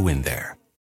 See you in there.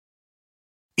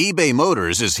 eBay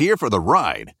Motors is here for the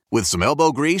ride. With some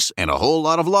elbow grease and a whole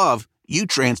lot of love, you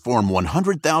transform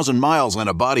 100,000 miles and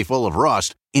a body full of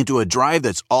rust into a drive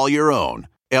that's all your own.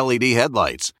 LED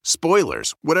headlights,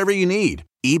 spoilers, whatever you need,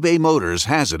 eBay Motors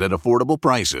has it at affordable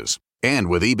prices. And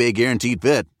with eBay Guaranteed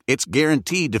Fit, it's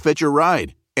guaranteed to fit your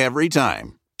ride every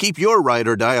time. Keep your ride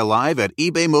or die alive at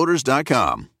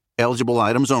ebaymotors.com. Eligible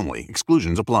items only.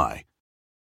 Exclusions apply.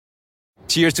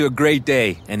 Cheers to a great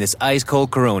day and this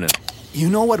ice-cold Corona. You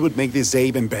know what would make this day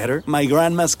even better? My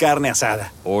grandma's carne asada.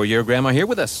 Or your grandma here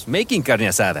with us, making carne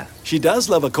asada. She does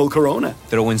love a cold Corona.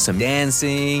 Throw in some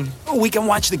dancing. Oh, we can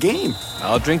watch the game.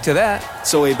 I'll drink to that.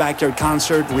 So a backyard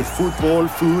concert with football,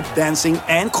 food, dancing,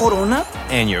 and Corona?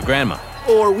 And your grandma.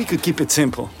 Or we could keep it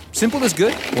simple. Simple is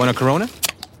good. Want a Corona?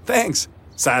 Thanks.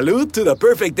 Salud to the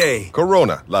perfect day.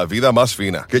 Corona, la vida más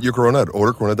fina. Get your Corona at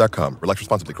ordercorona.com. Relax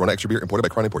responsibly. Corona Extra Beer, imported by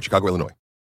Crown Imports, Chicago, Illinois.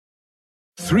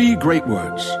 3 great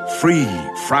words. Free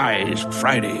Fries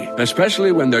Friday.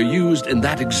 Especially when they're used in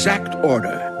that exact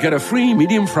order. Get a free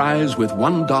medium fries with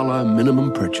 $1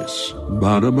 minimum purchase.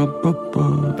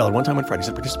 Ba-da-ba-ba-ba. Valid one time on Fridays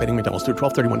at participating McDonald's through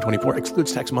 12/31/24.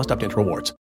 Excludes tax. Must opt into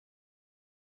rewards.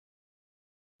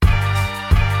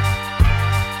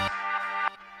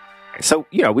 So,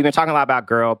 we've been talking a lot about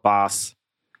girl boss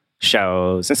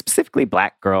shows, and specifically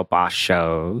Black girl boss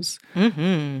shows.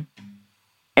 Mm-hmm.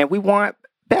 And we want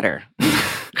better.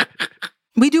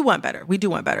 We do want better.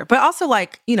 But also,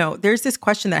 there's this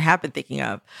question that I have been thinking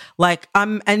of.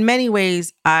 In many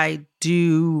ways, I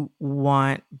do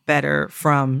want better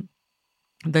from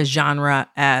the genre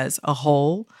as a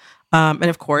whole. And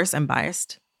of course, I'm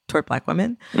biased toward Black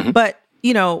women. Mm-hmm. But,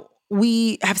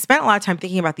 we have spent a lot of time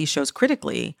thinking about these shows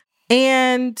critically.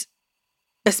 And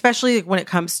especially when it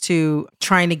comes to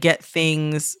trying to get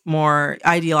things more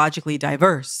ideologically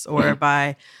diverse or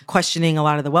by questioning a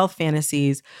lot of the wealth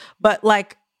fantasies. But I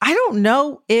don't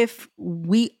know if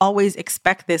we always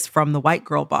expect this from the white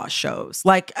girl boss shows.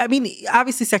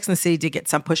 Obviously Sex and the City did get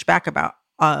some pushback about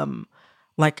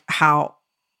how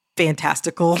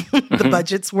fantastical the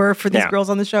budgets were for these girls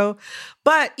on the show.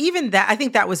 But even that, I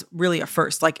think that was really a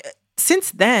first.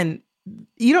 Since then,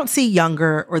 you don't see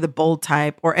Younger or The Bold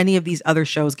Type or any of these other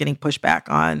shows getting pushed back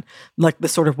on the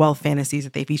sort of wealth fantasies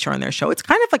that they feature on their show. It's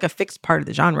kind of like a fixed part of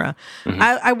the genre. Mm-hmm.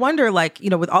 I wonder,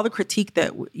 with all the critique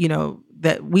that,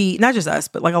 that we, not just us,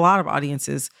 but a lot of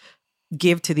audiences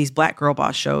give to these Black girl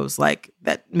boss shows,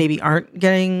 that maybe aren't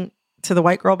getting to the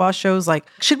white girl boss shows.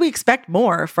 Should we expect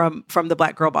more from the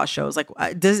Black girl boss shows?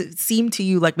 Does it seem to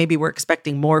you like maybe we're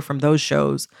expecting more from those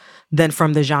shows than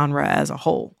from the genre as a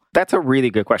whole? That's a really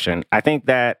good question. I think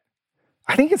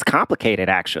it's complicated,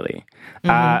 actually.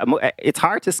 Mm-hmm. It's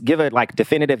hard to give a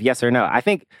definitive yes or no. I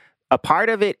think a part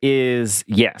of it is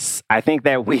yes. I think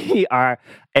that we are,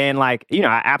 and I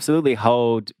absolutely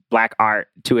hold Black art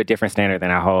to a different standard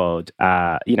than I hold,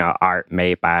 art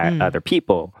made by other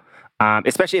people.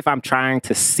 Especially if I'm trying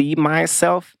to see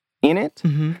myself in it.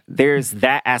 Mm-hmm. There's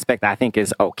that aspect that I think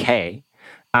is okay.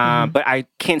 But I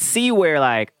can see where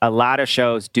a lot of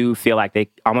shows do feel like they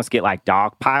almost get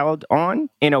dogpiled on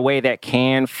in a way that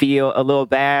can feel a little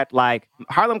bad.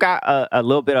 Harlem got a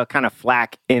little bit of kind of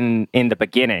flack in the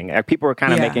beginning. People were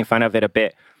kind of making fun of it a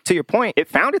bit. To your point, it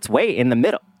found its way in the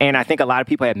middle. And I think a lot of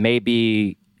people had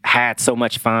maybe had so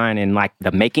much fun in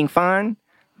the making fun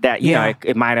that, you know,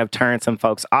 it might have turned some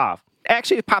folks off.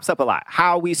 Actually, it pops up a lot.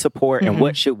 How we support and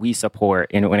what should we support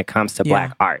when it comes to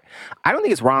Black art. I don't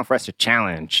think it's wrong for us to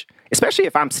challenge, especially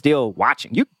if I'm still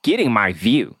watching. You're getting my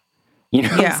view. You know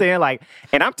what I'm saying?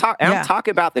 And I'm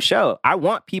talking about the show. I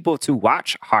want people to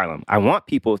watch Harlem. I want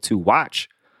people to watch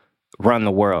Run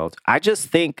the World. I just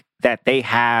think that they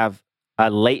have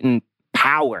a latent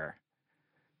power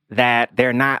that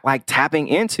they're not tapping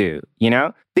into,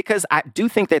 because I do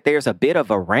think that there's a bit of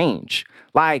a range.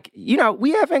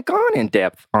 We haven't gone in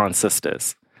depth on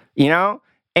sisters,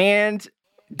 and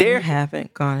you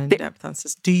haven't gone in depth on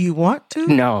sisters. Do you want to?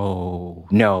 No.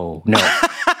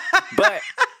 But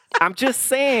I'm just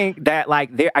saying that I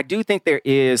do think there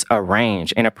is a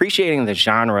range, and appreciating the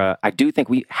genre, I do think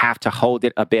we have to hold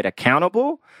it a bit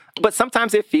accountable. But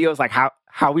sometimes it feels like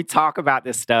how we talk about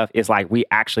this stuff is we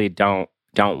actually don't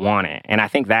want it. And I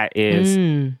think that is,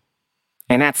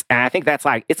 and I think that's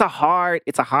it's a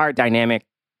hard dynamic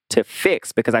to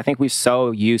fix, because I think we're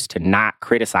so used to not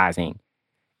criticizing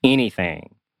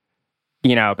anything,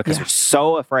 because we're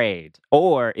so afraid,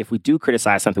 or if we do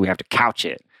criticize something, we have to couch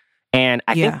it And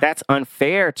I think that's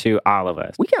unfair to all of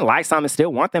us. We can like some and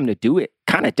still want them to do it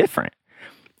kind of different.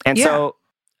 And so,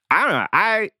 I don't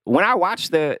know. When I watch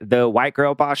the white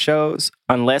girl boss shows,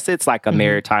 unless it's like a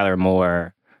Mary Tyler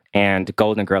Moore and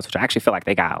Golden Girls, which I actually feel like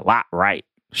they got a lot right,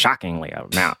 shockingly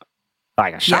amount.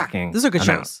 Like a shocking those are good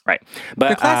amount, shows. Right. But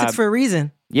they're classics for a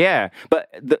reason. Yeah. But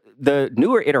the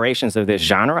newer iterations of this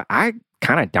genre, I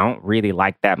kind of don't really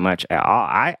like that much at all.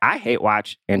 I hate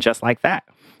watch and just like that.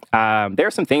 There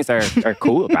are some things that are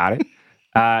cool about it.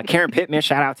 Karen Pittman,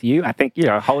 shout out to you. I think,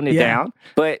 holding it down.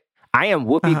 But I am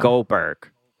Whoopi Goldberg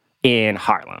in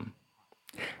Harlem.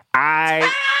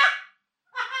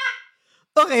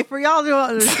 Okay, for y'all who don't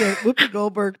understand, Whoopi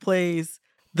Goldberg plays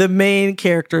the main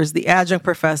characters, the adjunct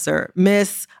professor,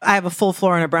 Miss, I have a full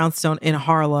floor on a brownstone in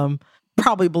Harlem,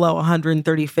 probably below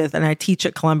 135th, and I teach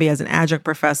at Columbia as an adjunct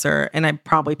professor, and I'm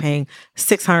probably paying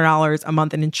 $600 a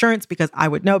month in insurance because I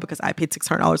would know because I paid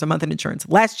 $600 a month in insurance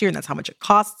last year, and that's how much it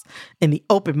costs in the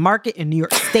open market in New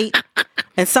York State.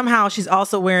 And somehow she's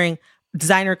also wearing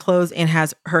designer clothes and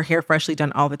has her hair freshly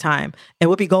done all the time. And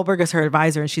Whoopi Goldberg is her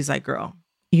advisor, and she's like, girl,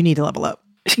 you need to level up.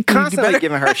 She constantly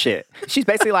giving her shit. She's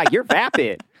basically like, you're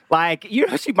vapid. Like,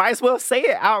 she might as well say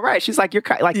it outright. She's like,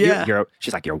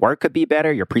 she's like, your work could be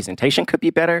better. Your presentation could be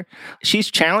better.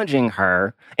 She's challenging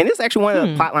her. And this is actually one of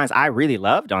the plot lines I really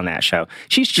loved on that show.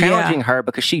 She's challenging her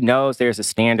because she knows there's a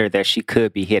standard that she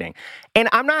could be hitting. And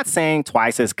I'm not saying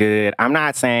twice as good. I'm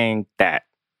not saying that.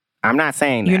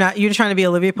 You're trying to be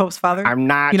Olivia Pope's father? I'm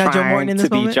not trying Joe Morton in this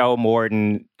be Joe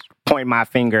Morton, pointing my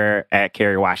finger at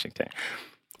Kerry Washington.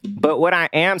 But what I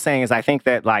am saying is I think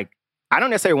that, like, I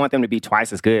don't necessarily want them to be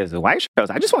twice as good as the white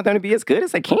shows. I just want them to be as good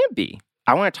as they can be.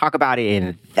 I want to talk about it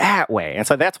in that way. And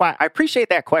so that's why I appreciate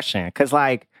that question. Because,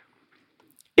 like,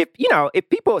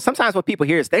 sometimes what people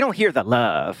hear is they don't hear the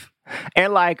love.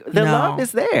 And, like, the love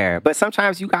is there. But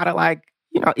sometimes you got to, like,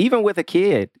 even with a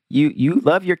kid, you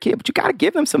love your kid, but you got to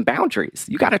give them some boundaries.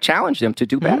 You got to challenge them to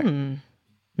do better.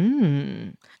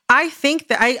 I think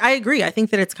that I agree. I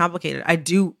think that it's complicated. I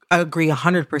do agree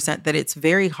 100% that it's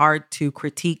very hard to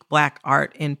critique Black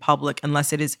art in public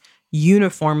unless it is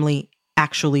uniformly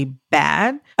actually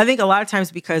bad. I think a lot of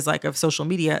times because of social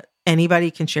media,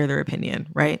 anybody can share their opinion,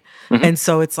 right? Mm-hmm. And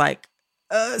so it's like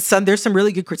there's some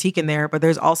really good critique in there, but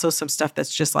there's also some stuff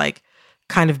that's just like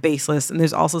kind of baseless, and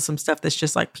there's also some stuff that's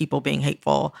just like people being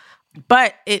hateful.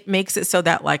 But it makes it so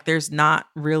that there's not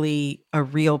really a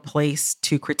real place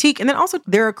to critique. And then also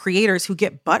there are creators who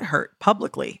get butthurt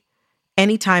publicly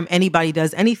anytime anybody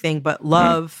does anything but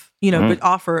love, but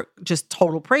offer just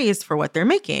total praise for what they're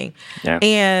making. Yeah.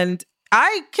 And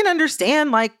I can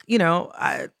understand,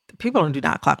 people do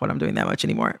not clock what I'm doing that much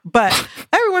anymore. But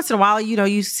every once in a while,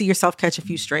 you see yourself catch a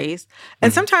few strays.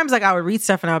 And sometimes I would read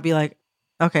stuff and I would be like,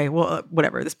 okay, well,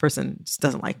 whatever. This person just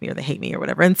doesn't like me or they hate me or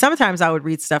whatever. And sometimes I would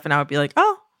read stuff and I would be like,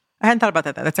 oh, I hadn't thought about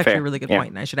that. That's actually a really good point.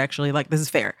 And I should actually this is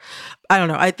fair. I don't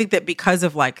know. I think that because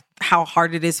of how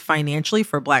hard it is financially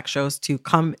for Black shows to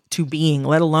come to being,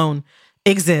 let alone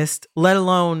exist, let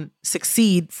alone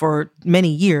succeed for many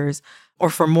years or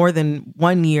for more than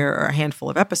 1 year or a handful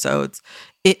of episodes,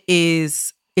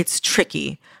 it's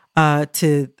tricky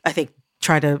to, I think,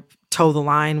 try to toe the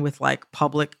line with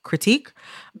public critique.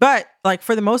 But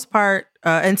for the most part,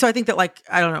 and so I think that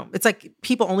I don't know, it's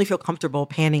people only feel comfortable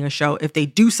panning a show if they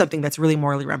do something that's really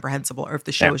morally reprehensible or if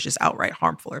the show is just outright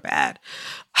harmful or bad.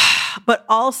 But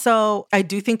also, I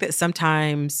do think that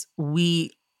sometimes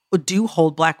we do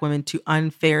hold Black women to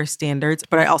unfair standards,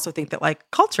 but I also think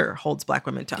that culture holds Black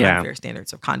women to unfair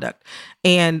standards of conduct,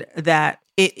 and that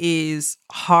it is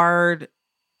hard.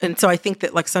 And so I think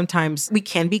that sometimes we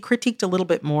can be critiqued a little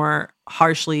bit more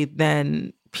harshly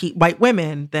than white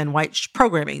women, than white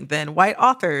programming, than white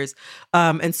authors,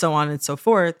 and so on and so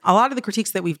forth. A lot of the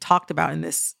critiques that we've talked about in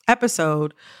this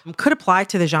episode could apply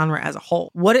to the genre as a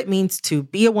whole. What it means to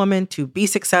be a woman, to be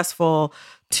successful,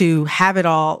 to have it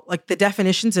all. The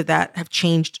definitions of that have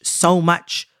changed so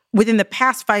much within the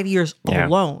past 5 years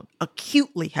alone,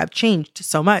 acutely have changed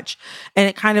so much. And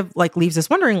it kind of leaves us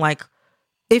wondering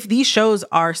if these shows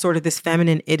are sort of this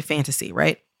feminine id fantasy,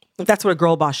 right? That's what a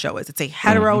girl boss show is. It's a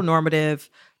heteronormative,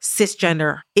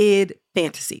 cisgender id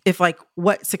fantasy. If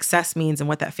what success means and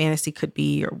what that fantasy could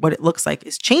be or what it looks like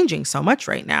is changing so much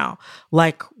right now,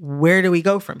 where do we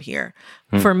go from here?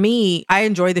 For me, I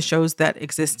enjoy the shows that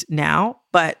exist now,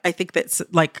 but I think that's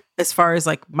as far as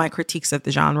my critiques of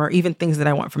the genre, or even things that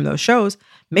I want from those shows,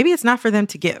 maybe it's not for them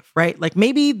to give, right?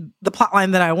 Maybe the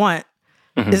plotline that I want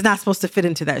is not supposed to fit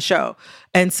into that show.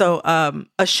 And so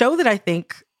a show that I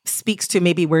think speaks to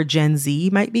maybe where Gen Z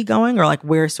might be going, or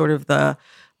where sort of the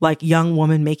young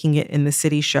woman making it in the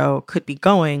city show could be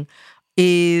going,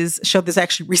 is a show that's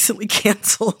actually recently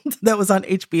canceled that was on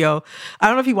HBO. I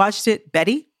don't know if you watched it,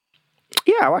 Betty.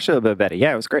 Yeah, I watched a little bit of Betty.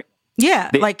 Yeah, it was great. Yeah,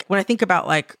 like when I think about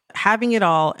like having it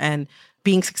all and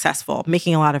being successful,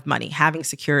 making a lot of money, having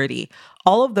security,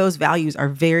 all of those values are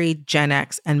very Gen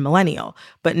X and millennial.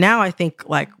 But now I think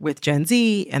like with Gen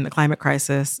Z and the climate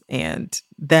crisis and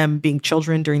them being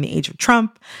children during the age of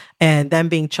Trump and them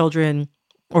being children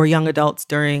or young adults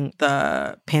during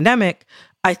the pandemic,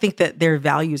 I think that their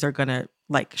values are going to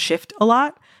like shift a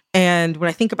lot. And when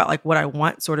I think about like what I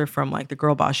want sort of from like the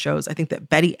girl boss shows, I think that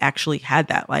Betty actually had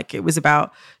that. Like it was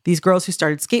about these girls who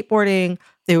started skateboarding.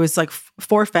 It was like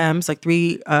 4 femmes, like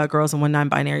 3 girls and 1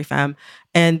 non-binary femme.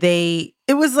 And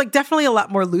it was like definitely a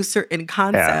lot more looser in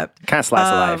concept. Yeah, kind of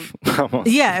slice of life.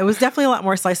 Yeah, it was definitely a lot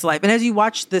more slice of life. And as you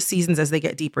watch the seasons, as they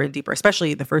get deeper and deeper,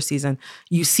 especially the first season,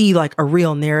 you see like a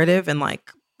real narrative and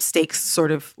like stakes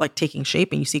sort of like taking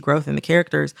shape and you see growth in the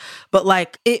characters. But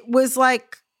like, it was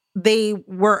like, they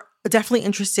were definitely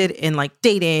interested in like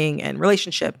dating and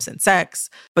relationships and sex,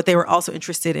 but they were also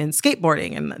interested in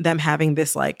skateboarding and them having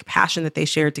this like passion that they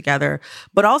shared together.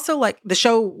 But also like the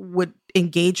show would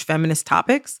engage feminist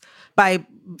topics by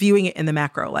viewing it in the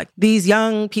macro. Like these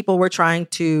young people were trying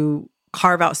to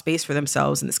carve out space for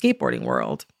themselves in the skateboarding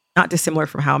world, not dissimilar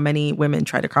from how many women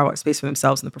try to carve out space for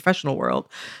themselves in the professional world.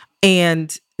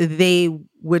 And they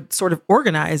would sort of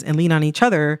organize and lean on each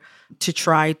other to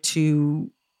try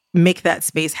to make that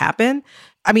space happen.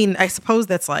 I mean, I suppose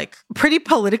that's like pretty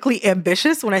politically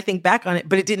ambitious when I think back on it,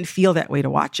 but it didn't feel that way to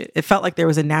watch it. It felt like there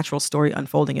was a natural story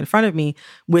unfolding in front of me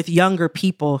with younger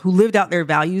people who lived out their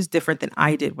values different than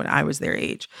I did when I was their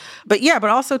age. But yeah, but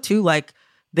also too, like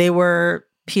they were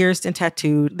pierced and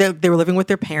tattooed. They were living with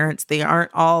their parents. They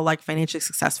aren't all like financially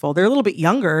successful. They're a little bit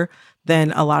younger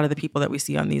than a lot of the people that we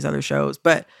see on these other shows.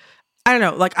 But I don't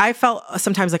know, like I felt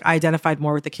sometimes like I identified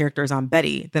more with the characters on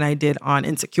Betty than I did on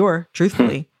Insecure,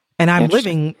 truthfully. And I'm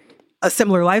living a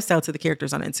similar lifestyle to the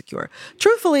characters on Insecure.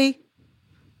 Truthfully,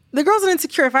 the girls on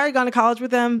Insecure, if I had gone to college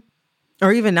with them,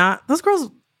 or even not, those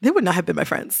girls, they would not have been my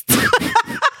friends.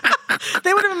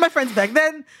 They would have been my friends back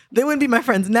then. They wouldn't be my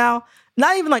friends now.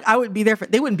 Not even like I would be their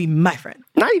friend. They wouldn't be my friend.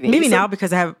 Not even Maybe Issa? now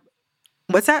because I have,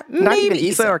 what's that? Not Maybe even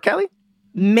Issa or Kelly?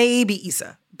 Maybe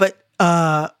Issa. But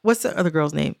what's the other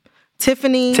girl's name?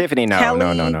 Tiffany, no. Kelly.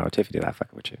 No. Tiffany not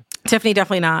fucking with you. Tiffany,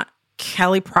 definitely not.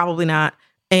 Kelly, probably not.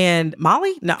 And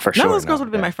Molly, no. For None sure, of those girls no, would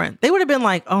have been yeah. my friend. They would have been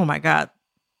like, oh my God,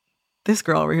 this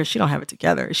girl over here, she don't have it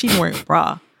together. She's wearing a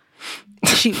bra.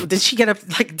 Did she get up,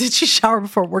 like, did she shower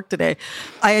before work today?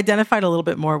 I identified a little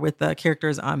bit more with the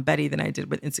characters on Betty than I did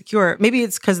with Insecure. Maybe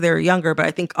it's because they're younger, but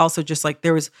I think also just like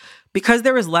because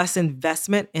there was less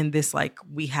investment in this, like,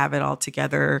 we have it all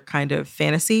together kind of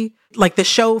fantasy. Like the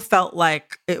show felt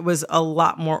like it was a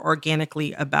lot more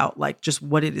organically about like just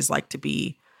what it is like to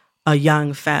be a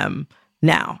young femme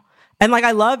now. And like,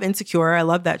 I love Insecure. I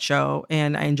love that show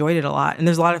and I enjoyed it a lot. And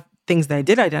there's a lot of things that I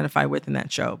did identify with in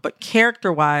that show. But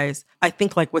character-wise, I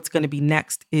think like what's going to be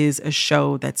next is a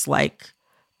show that's like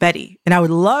Betty. And I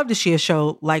would love to see a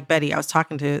show like Betty. I was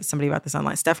talking to somebody about this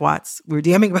online, Steph Watts. We were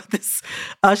DMing about this.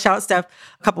 Shout out Steph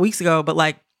a couple weeks ago. But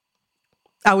like,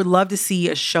 I would love to see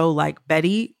a show like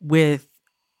Betty with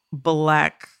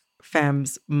Black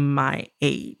femmes my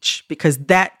age, because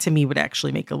that to me would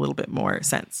actually make a little bit more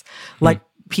sense. Like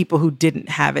people who didn't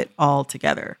have it all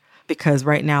together, because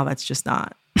right now that's just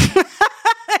not.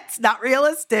 It's not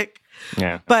realistic.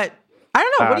 Yeah. But I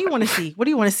don't know. What do you want to see? What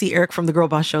do you want to see, Eric, from the Girl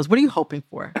Boss shows? What are you hoping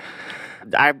for?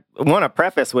 I want to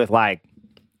preface with like,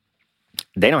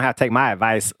 they don't have to take my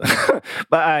advice,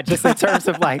 but just in terms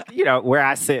of like, you know, where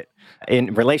I sit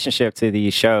in relationship to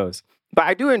these shows. But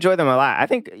I do enjoy them a lot. I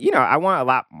think, you know, I want a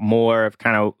lot more of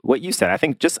kind of what you said. I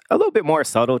think just a little bit more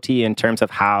subtlety in terms of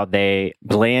how they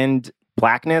blend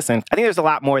Blackness. And I think there's a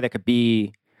lot more that could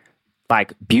be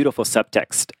like beautiful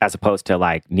subtext as opposed to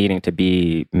like needing to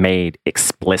be made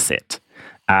explicit.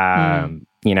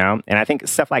 You know, and I think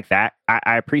stuff like that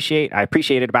I appreciate. I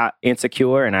appreciate it about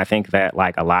Insecure, and I think that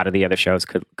like a lot of the other shows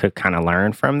could kind of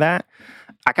learn from that.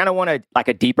 I kind of want like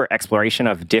a deeper exploration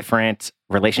of different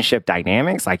relationship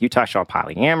dynamics. Like you touched on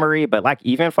polyamory, but like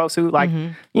even folks who like,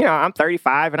 you know, I'm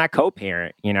 35 and I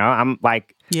co-parent, you know, I'm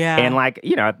like, and like,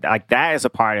 you know, like that is a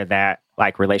part of that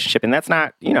like relationship. And that's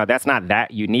not, you know, that's not that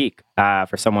unique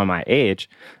for someone my age.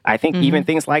 I think even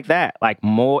things like that, like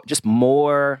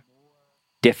more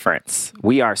difference.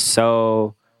 We are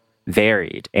so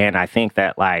varied. And I think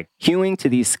that like hewing to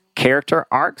these character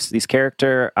arcs, these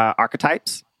character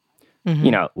archetypes,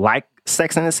 you know, like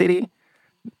Sex and the City,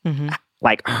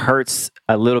 like hurts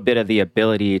a little bit of the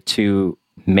ability to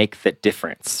make the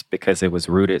difference because it was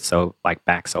rooted so like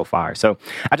back so far. So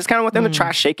I just kind of want them to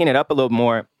try shaking it up a little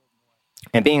more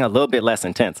and being a little bit less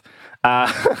intense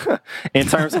in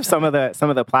terms of some of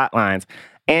the plot lines.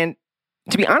 And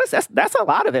to be honest, that's a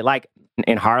lot of it. Like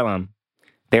in Harlem,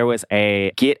 there was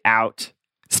a Get Out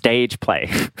stage play.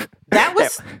 That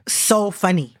was so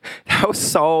funny. That was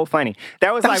so funny.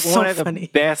 That was like one of the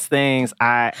best things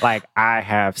I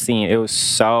have seen. It was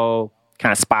so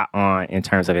kind of spot on in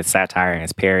terms of its satire and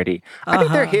its parody. I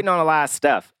think they're hitting on a lot of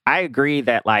stuff. I agree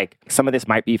that like some of this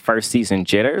might be first season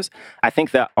jitters. I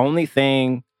think the only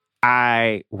thing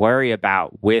I worry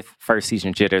about with first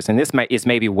season jitters, and this is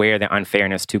maybe where the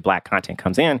unfairness to Black content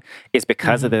comes in, is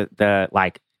because of the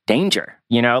like danger.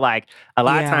 You know, like a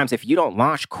lot of times if you don't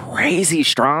launch crazy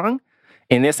strong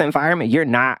in this environment, you're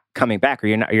not coming back, or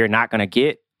you're not going to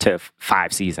get to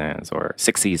 5 seasons or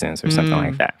 6 seasons or something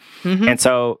like that. And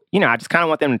so, you know, I just kind of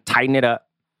want them to tighten it up,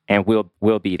 and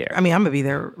we'll be there. I mean, I'm going to be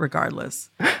there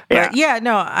regardless. But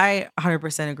no, I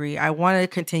 100% agree. I want to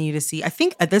continue to see, I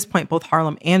think at this point, both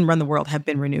Harlem and Run the World have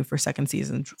been renewed for second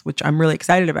seasons, which I'm really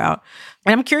excited about.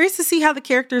 And I'm curious to see how the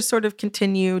characters sort of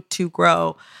continue to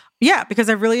grow. Yeah, because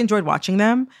I've really enjoyed watching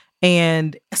them.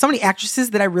 And so many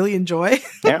actresses that I really enjoy.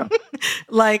 Yeah.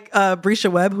 Like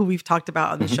Brisha Webb, who we've talked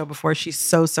about on the show before. She's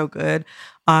so good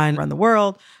on Run the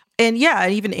World. And yeah,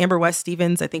 even Amber West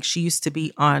Stevens, I think she used to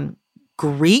be on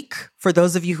Greek, for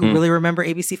those of you who really remember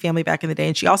ABC Family back in the day.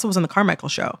 And she also was on The Carmichael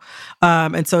Show.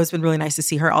 And so it's been really nice to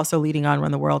see her also leading on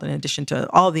Run the World, in addition to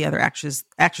all the other actresses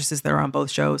that are on both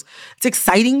shows. It's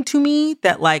exciting to me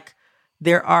that like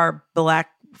there are Black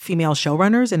female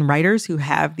showrunners and writers who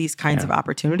have these kinds of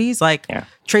opportunities. Like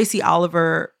Tracy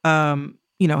Oliver,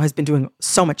 you know, has been doing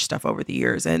so much stuff over the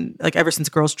years. And like ever since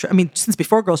Girls Trip, I mean, since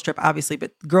before Girls Trip, obviously,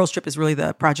 but Girls Trip is really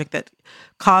the project that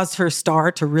caused her star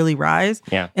to really rise.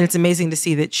 Yeah. And it's amazing to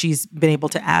see that she's been able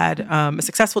to add a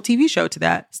successful TV show to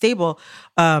that stable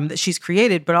that she's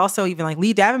created. But also even like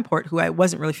Lee Davenport, who I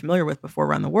wasn't really familiar with before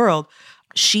Run the World,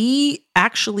 she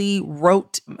actually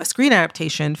wrote a screen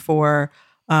adaptation for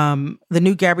the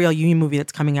new Gabrielle Union movie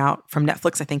that's coming out from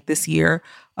Netflix, I think this year,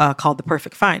 called The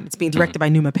Perfect Find. It's being directed by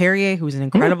Numa Perrier, who's an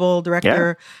incredible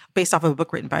director, based off of a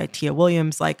book written by Tia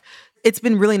Williams. Like, it's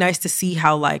been really nice to see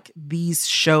how like these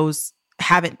shows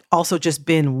haven't also just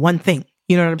been one thing.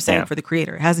 You know what I'm saying? For the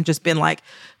creator. It hasn't just been like,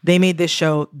 they made this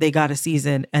show, they got a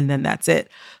season, and then that's it.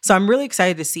 So I'm really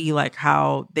excited to see like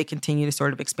how they continue to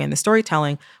sort of expand the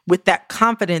storytelling with that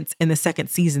confidence in the second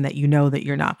season that you know that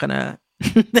you're not gonna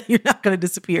that you're not going to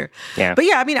disappear. Yeah. But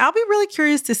yeah, I mean, I'll be really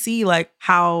curious to see like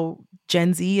how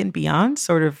Gen Z and beyond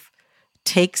sort of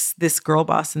takes this girl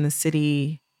boss in the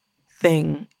city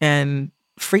thing and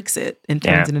freaks it and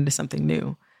turns it into something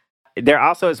new. There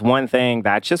also is one thing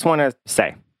that I just want to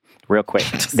say real quick.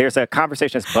 There's a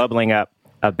conversation that's bubbling up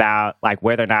about like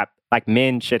whether or not like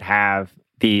men should have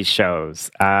these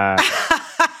shows.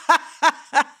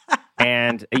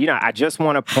 And, you know, I just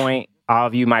want to point, all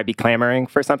of you might be clamoring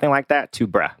for something like that, to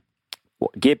bruh.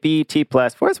 Get BET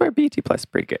Plus. For where BET Plus is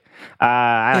pretty good.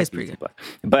 I like BET Plus.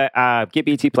 But get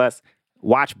BET Plus,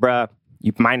 watch bruh.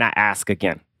 You might not ask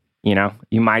again. You know,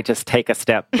 you might just take a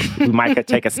step. You might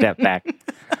take a step back.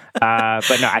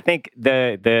 But no, I think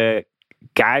the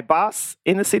guy boss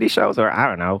in the city shows, or I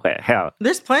don't know, hell.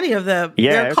 There's plenty of them.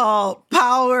 Yeah. They're called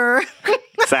Power.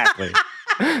 Exactly.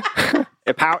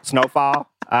 Snowfall.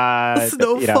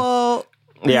 Snowfall. You know.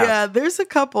 Yeah, there's a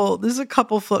couple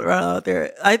floating around out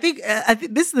there. I think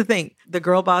this is the thing. The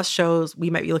girl boss shows,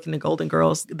 we might be looking at Golden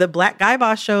Girls. The Black guy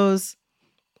boss shows,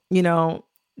 you know,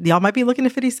 y'all might be looking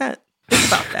at 50 Cent. Think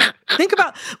about that. Think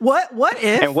about what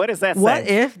if, and what does that say? What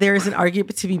if there is an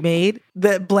argument to be made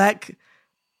that Black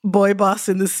boy boss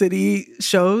in the city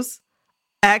shows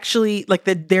actually, like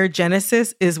their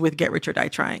genesis is with Get Rich or Die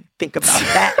Trying. Think about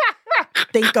that.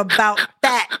 Think about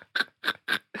that.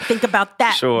 Think about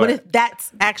that. Sure. What if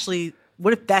that's actually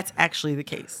the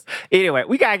case? Anyway,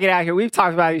 we got to get out of here. We've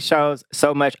talked about these shows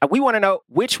so much. We want to know,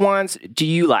 which ones do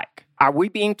you like? Are we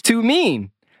being too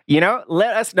mean? You know,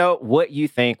 let us know what you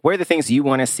think. What are the things you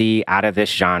want to see out of this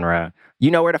genre?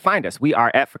 You know where to find us. We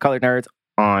are at For Colored Nerds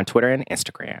on Twitter and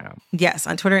Instagram. Yes,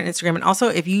 on Twitter and Instagram. And also,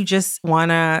 if you just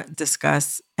want to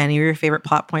discuss any of your favorite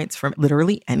plot points from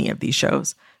literally any of these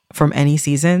shows, from any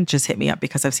season, just hit me up,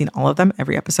 because I've seen all of them,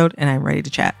 every episode, and I'm ready to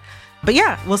chat. But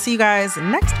yeah, we'll see you guys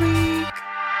next week.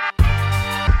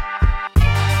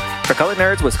 For Colored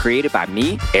Nerds was created by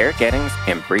me, Eric Eddings,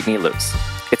 and Brittany Luce.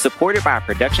 It's supported by a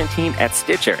production team at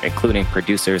Stitcher, including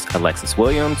producers Alexis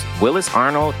Williams, Willis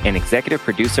Arnold, and executive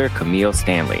producer Camille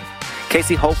Stanley.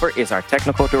 Casey Hofer is our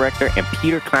technical director, and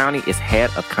Peter Clowney is head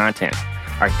of content.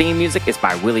 Our theme music is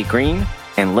by Willie Green.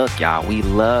 And look, y'all, we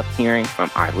love hearing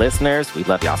from our listeners. We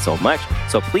love y'all so much.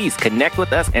 So please connect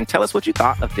with us and tell us what you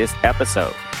thought of this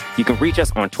episode. You can reach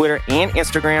us on Twitter and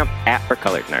Instagram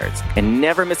 @ForColoredNerds. And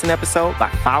never miss an episode by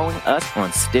following us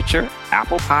on Stitcher,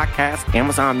 Apple Podcasts,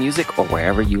 Amazon Music, or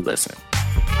wherever you listen.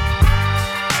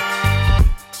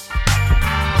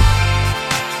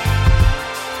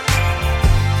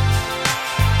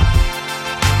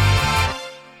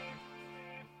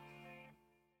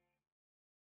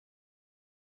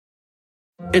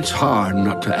 It's hard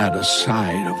not to add a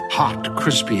side of hot,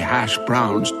 crispy hash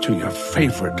browns to your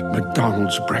favorite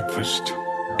McDonald's breakfast.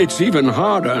 It's even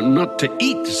harder not to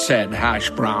eat said hash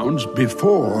browns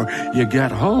before you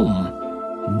get home.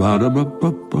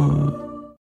 Ba-da-ba-ba-ba.